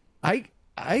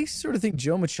 I sort of think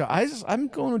Joe Machado. I'm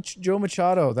going with Joe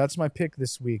Machado. That's my pick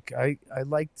this week. I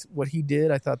liked what he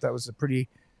did. I thought that was a pretty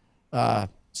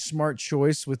smart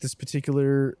choice with this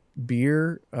particular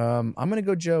beer. I'm going to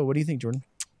go Joe. What do you think, Jordan?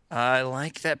 I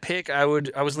like that pick. I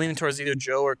was leaning towards either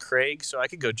Joe or Craig, so I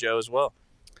could go Joe as well.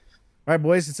 All right,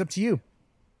 boys, it's up to you.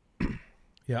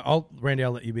 Yeah, Randy,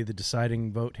 I'll let you be the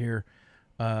deciding vote here.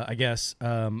 I guess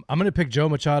I'm going to pick Joe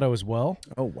Machado as well.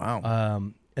 Oh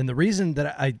wow! And the reason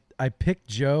that I picked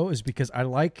Joe is because I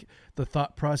like the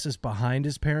thought process behind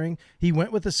his pairing. He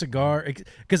went with a cigar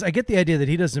because I get the idea that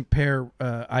he doesn't pair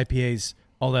IPAs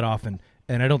all that often,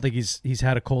 and I don't think he's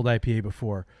had a cold IPA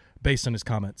before based on his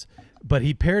comments. But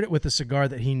he paired it with a cigar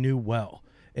that he knew well,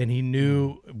 and he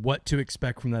knew what to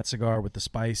expect from that cigar with the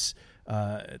spice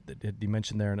that he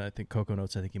mentioned there, and I think cocoa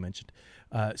notes I think he mentioned.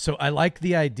 So I like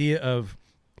the idea of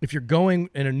if you're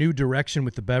going in a new direction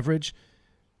with the beverage,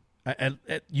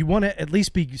 you want to at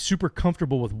least be super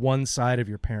comfortable with one side of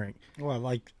your pairing. Oh, I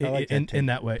like that in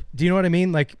that way. Do you know what I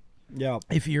mean? Like, yeah,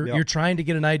 if you're trying to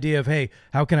get an idea of, hey,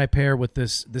 how can I pair with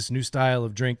this new style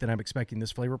of drink that I'm expecting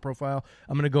this flavor profile?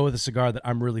 I'm going to go with a cigar that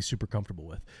I'm really super comfortable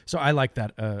with. So I like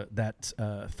that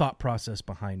thought process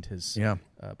behind his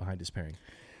pairing.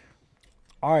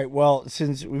 All right. Well,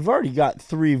 since we've already got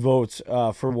 3 votes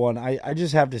for one, I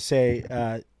just have to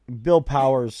say, Bill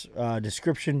Powers'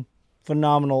 description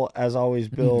phenomenal as always,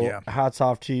 Bill. Yeah. Hats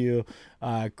off to you.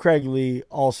 Craig Lee,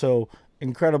 also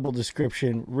incredible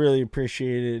description. Really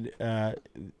appreciated that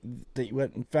you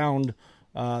went and found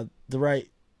the right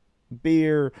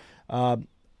beer.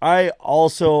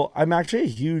 I'm actually a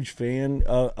huge fan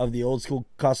of the old school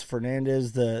Casa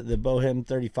Fernandez. The Boheme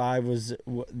 35 was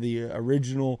the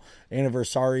original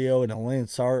Anniversario and a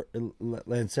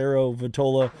Lancero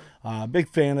Vitola. Big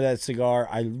fan of that cigar.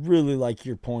 I really like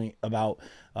your point about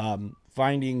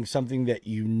finding something that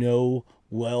you know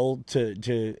well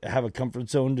to have a comfort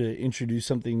zone to introduce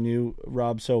something new,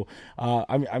 Rob. So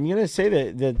I'm going to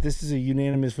say that this is a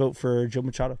unanimous vote for Joe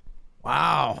Machado.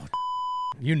 Wow.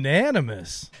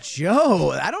 Unanimous.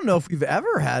 Joe, I don't know if we've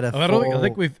ever had a I don't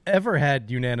think we've ever had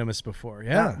unanimous before.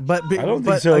 Yeah. But I don't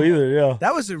think so either, yeah.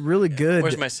 That was a really good.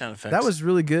 Where's my sound effects? That was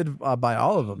really good by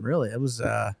all of them, really. It was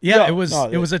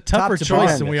it was a tougher to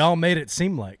choice bottom. than we all made it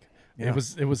seem like. Yeah. It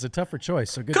was a tougher choice.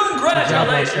 So good.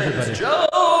 Congratulations, good job on everybody. Joe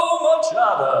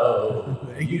Machado.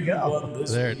 There you go. won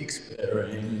this There. week's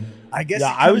pairing. I guess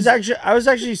Yeah, I was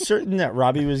actually certain that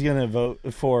Robbie was going to vote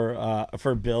for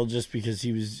Bill just because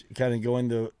he was kind of going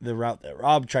the route that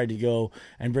Rob tried to go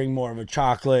and bring more of a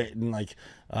chocolate and like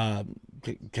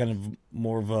kind of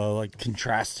more of a like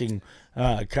contrasting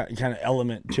kind of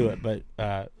element to it. But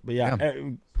yeah,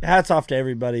 hats off to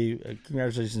everybody.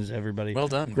 Congratulations to everybody. Well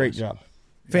done, Great boys. job.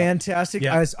 fantastic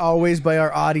as always by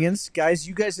our audience, guys.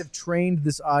 You guys have trained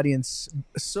this audience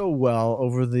so well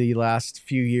over the last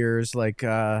few years. Like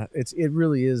it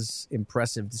really is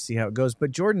impressive to see how it goes.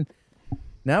 But Jordan,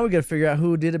 now we got to figure out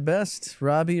who did it best,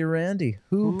 Robbie or Randy.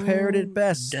 Who paired it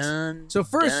best? So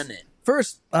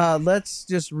first, let's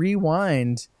just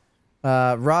rewind.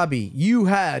 Robbie, you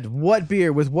had what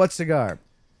beer with what cigar?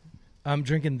 I'm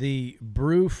drinking the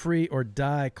Brew Free or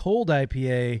Die Cold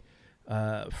IPA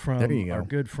from our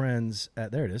good friends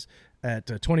at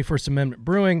 21st Amendment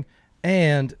Brewing,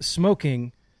 and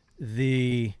smoking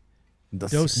the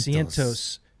Dos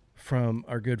Cientos from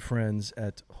our good friends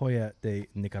at Joya de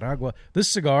Nicaragua. This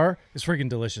cigar is freaking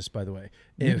delicious, by the way.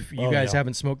 If you guys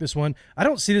haven't smoked this one, I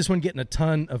don't see this one getting a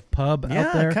ton of pub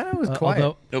out there. Kind of was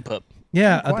quiet. No pub.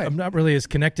 Yeah, I'm not really as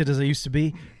connected as I used to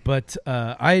be, but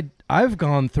I've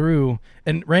gone through,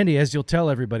 and Randy, as you'll tell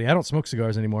everybody, I don't smoke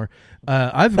cigars anymore.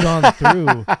 I've gone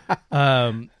through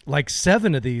like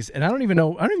 7 of these, and I don't even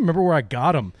remember where I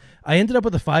got them. I ended up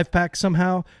with a 5-pack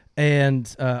somehow,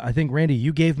 and I think, Randy,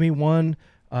 you gave me one.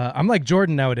 I'm like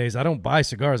Jordan nowadays. I don't buy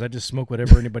cigars. I just smoke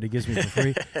whatever anybody gives me for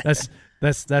free. That's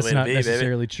not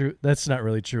necessarily true. That's not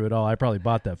really true at all. I probably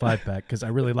bought that 5-pack because I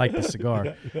really like the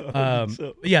cigar.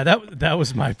 Yeah, that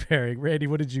was my pairing. Randy,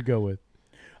 what did you go with?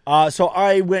 So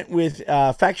I went with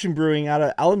Faction Brewing out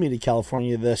of Alameda,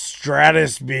 California, the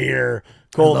Stratus Beer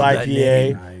Cold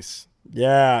IPA. Nice.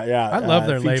 Yeah. I love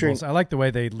their labels. I like the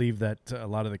way they leave that a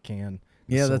lot of the can.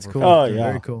 Yeah, that's cool. Oh, yeah.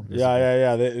 Very cool.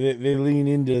 Yeah. They lean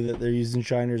into that. They're using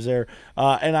shiners there.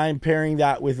 And I'm pairing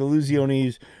that with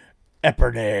Illusione's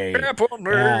Epernay.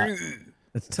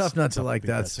 It's tough not to like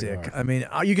that stick. I mean,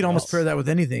 you can almost pair that with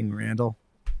anything, Randall.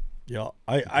 Yeah,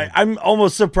 I'm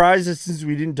almost surprised that since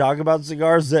we didn't talk about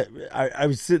cigars that I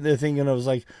was sitting there thinking, I was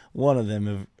like, one of them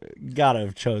have got to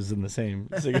have chosen the same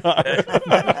cigar.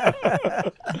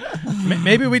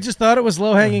 Maybe we just thought it was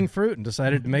low-hanging fruit and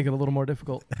decided to make it a little more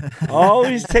difficult.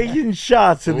 Always taking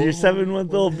shots of your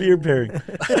 7-month-old beer pairing.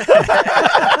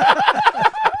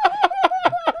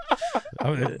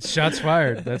 Shots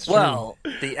fired. That's true. Well,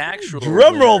 the actual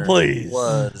drum roll, winner please.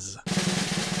 Was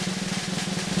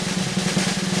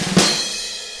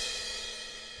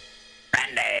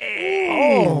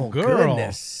Oh, girl.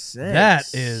 Goodness That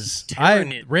sakes. is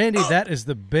Tearing Randy, it up. that is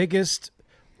the biggest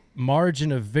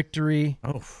margin of victory.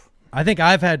 Oh. I think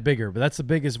I've had bigger, but that's the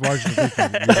biggest margin of victory.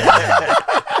 that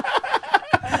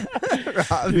you've ever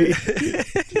had.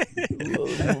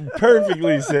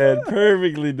 Perfectly said.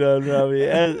 Perfectly done, Robbie.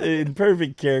 In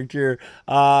perfect character.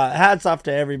 Hats off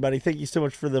to everybody. Thank you so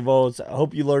much for the votes. I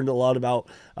hope you learned a lot about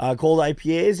cold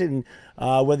IPAs, and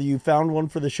whether you found one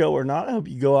for the show or not, I hope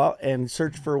you go out and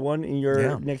search for one in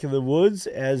your neck of the woods,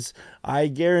 as I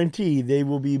guarantee they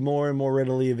will be more and more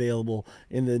readily available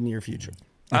in the near future.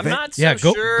 I'm not so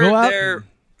sure go out. they're.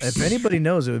 If anybody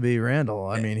knows, it would be Randall.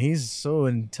 I mean, he's so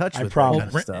in touch with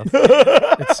promise. that kind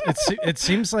of stuff. It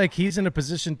seems like he's in a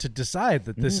position to decide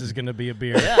that this is going to be a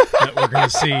beer that we're going to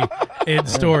see in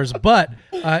stores. But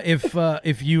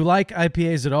if you like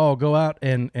IPAs at all, go out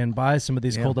and buy some of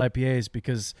these cold IPAs,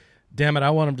 because, damn it, I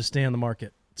want them to stay on the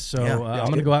market. So I'm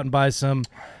going to go out and buy some.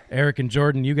 Eric and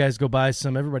Jordan, you guys go buy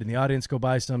some. Everybody in the audience go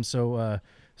buy some. So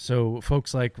so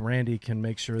folks like Randy can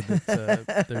make sure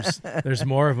that there's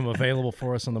more of them available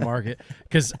for us on the market.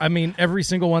 Because I mean, every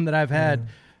single one that I've had,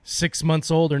 6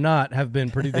 months old or not, have been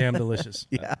pretty damn delicious.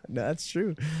 Yeah, no, that's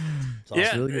true.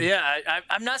 Yeah, really good.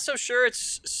 I'm not so sure.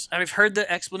 I've heard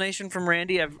the explanation from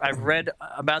Randy. I've read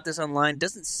about this online.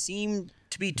 Doesn't seem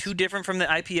to be too different from the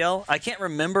IPL. I can't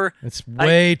remember. It's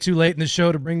way too late in the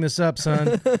show to bring this up,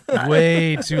 son.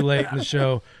 Way too late in the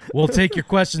show. We'll take your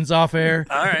questions off air.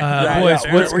 All right. Boys,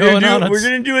 what's going on? We're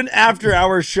going to do an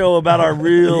after-hour show about our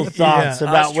real thoughts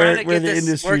about where the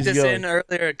industry's work this going. in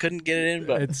earlier. I couldn't get it in,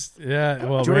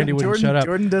 but Randy wouldn't shut up.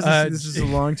 Jordan doesn't see this is a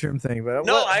long-term thing, but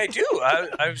no, I do.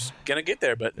 I was gonna get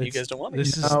there, but you guys don't want me.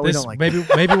 we don't like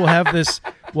maybe we'll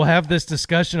have this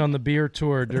discussion on the beer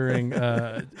tour during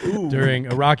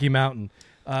a Rocky Mountain,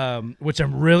 which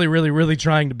I'm really, really, really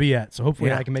trying to be at. So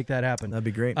hopefully I can make that happen. That'd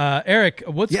be great. Eric,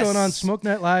 what's going on Smoke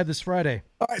Night Live this Friday?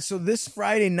 All right, so this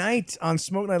Friday night on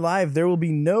Smoke Night Live, there will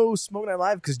be no Smoke Night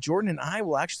Live because Jordan and I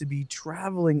will actually be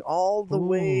traveling all the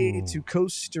way to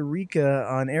Costa Rica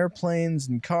on airplanes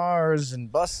and cars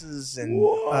and buses and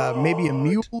maybe a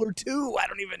mule or two. I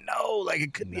don't even know. Like,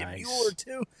 it could be a mule or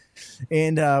two.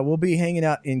 And we'll be hanging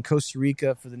out in Costa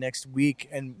Rica for the next week,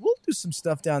 and we'll do some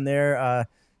stuff down there,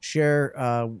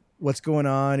 share what's going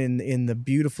on in the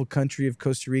beautiful country of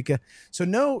Costa Rica. So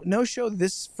no show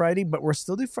this Friday, but we're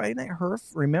still do Friday Night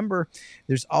Herf. Remember,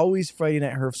 there's always Friday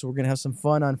Night Herf, so we're going to have some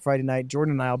fun on Friday night.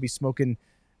 Jordan and I will be smoking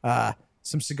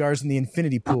some cigars in the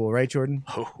infinity pool, right, Jordan?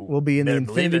 We'll be in the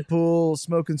infinity pool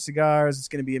smoking cigars. It's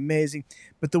going to be amazing.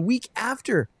 But the week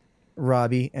after,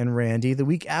 Robbie and Randy, the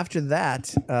week after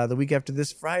that, the week after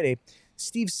this Friday,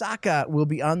 Steve Saka will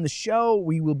be on the show.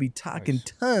 We will be talking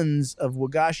tons of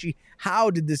Wagashi.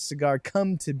 How did this cigar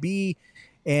come to be?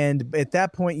 And at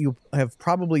that point, you have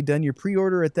probably done your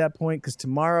pre-order at that point because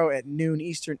tomorrow at noon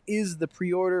Eastern is the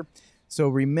pre-order. So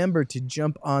remember to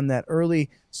jump on that early.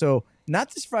 So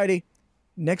not this Friday,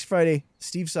 next Friday,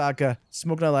 Steve Saka,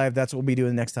 Smoke Night Live. That's what we'll be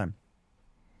doing next time.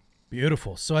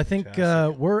 Beautiful. So I think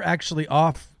we're actually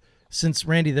off since,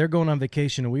 Randy, they're going on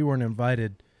vacation and we weren't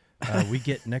invited. We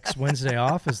get next Wednesday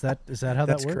off. Is that how that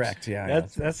works? That's correct. Yeah,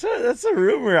 That's a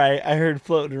rumor I heard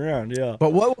floating around. Yeah.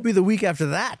 But what will be the week after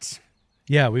that?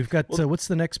 Yeah, we've got what's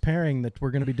the next pairing that we're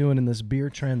going to be doing in this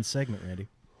beer trend segment, Randy?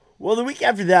 Well, the week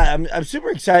after that, I'm super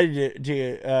excited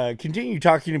to continue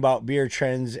talking about beer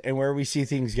trends and where we see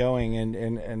things going,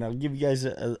 and I'll give you guys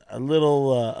a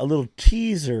little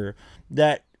teaser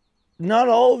that not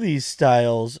all these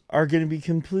styles are going to be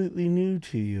completely new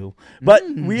to you, but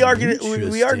we are going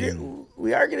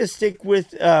to stick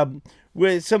with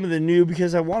some of the new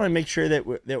because I want to make sure that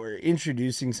we're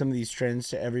introducing some of these trends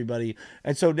to everybody.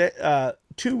 And so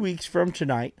 2 weeks from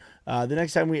tonight, the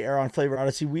next time we air on Flavor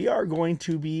Odyssey, we are going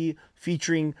to be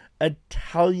featuring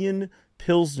Italian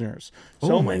Pilsners.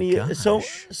 So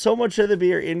much of the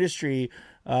beer industry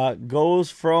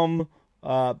goes from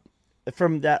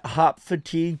that hop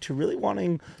fatigue to really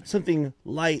wanting something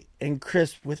light and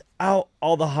crisp without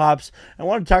all the hops. I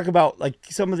want to talk about like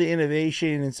some of the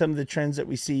innovation and some of the trends that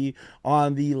we see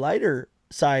on the lighter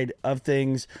side of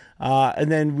things.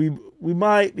 And then we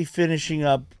might be finishing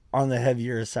up on the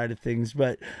heavier side of things,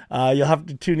 but you'll have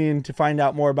to tune in to find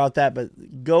out more about that.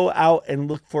 But go out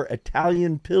and look for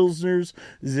Italian Pilsners.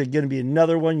 This is going to be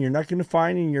another one you're not going to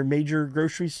find in your major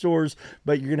grocery stores,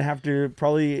 but you're going to have to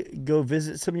probably go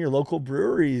visit some of your local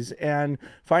breweries and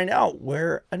find out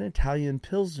where an Italian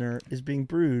Pilsner is being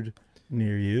brewed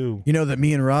near you. You know that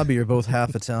me and Robbie are both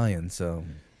half Italian, so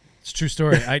it's a true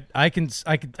story. I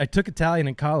took Italian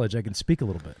in college. I can speak a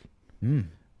little bit.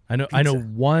 I know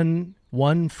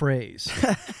one phrase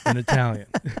in Italian.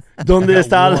 Donde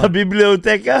está la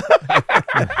biblioteca?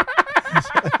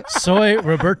 Soy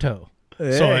Roberto.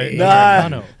 Soy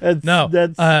Romano. That's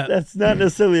not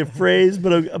necessarily a phrase,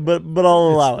 but I'll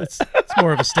allow it. It's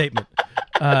more of a statement.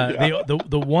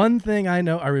 The one thing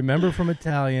I remember from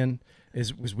Italian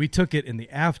was we took it in the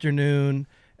afternoon,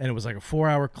 and it was like a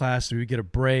 4-hour class, so we would get a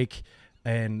break.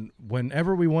 And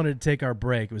whenever we wanted to take our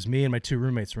break, it was me and my two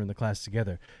roommates were in the class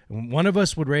together. And one of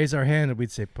us would raise our hand and we'd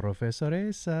say,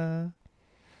 Professoressa,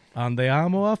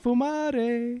 andiamo a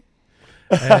fumare.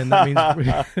 And that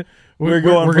means we're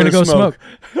going to go smoke.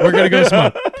 We're going to go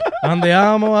smoke.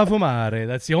 Andiamo a fumare.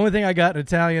 That's the only thing I got in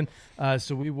Italian.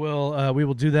 So we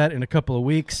will do that in a couple of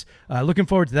weeks. Looking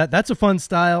forward to that. That's a fun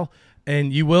style.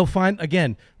 And you will find,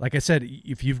 again, like I said,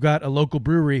 if you've got a local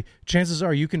brewery, chances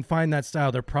are you can find that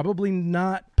style. They're probably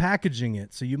not packaging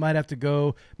it, so you might have to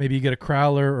go. Maybe you get a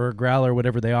crowler or a growler,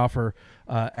 whatever they offer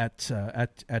at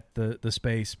the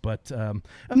space. But and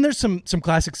there's some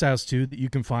classic styles too that you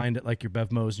can find at like your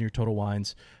Bevmos and your Total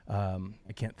Wines.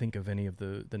 I can't think of any of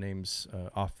the names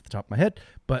off the top of my head,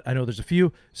 but I know there's a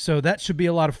few. So that should be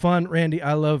a lot of fun. Randy,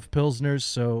 I love Pilsners,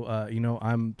 so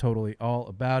I'm totally all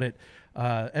about it.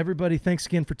 Everybody, thanks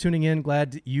again for tuning in.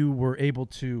 Glad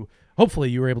hopefully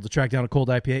you were able to track down a Cold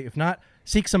IPA. If not,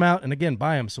 seek some out, and again,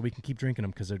 buy them so we can keep drinking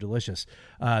them because they're delicious.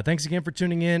 Thanks again for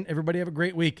tuning in. Everybody have a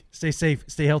great week. Stay safe,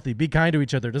 stay healthy, be kind to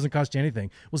each other. It doesn't cost you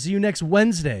anything. We'll see you next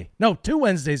Wednesday. No, 2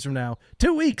 Wednesdays from now.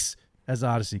 2 weeks as the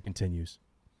Odyssey continues.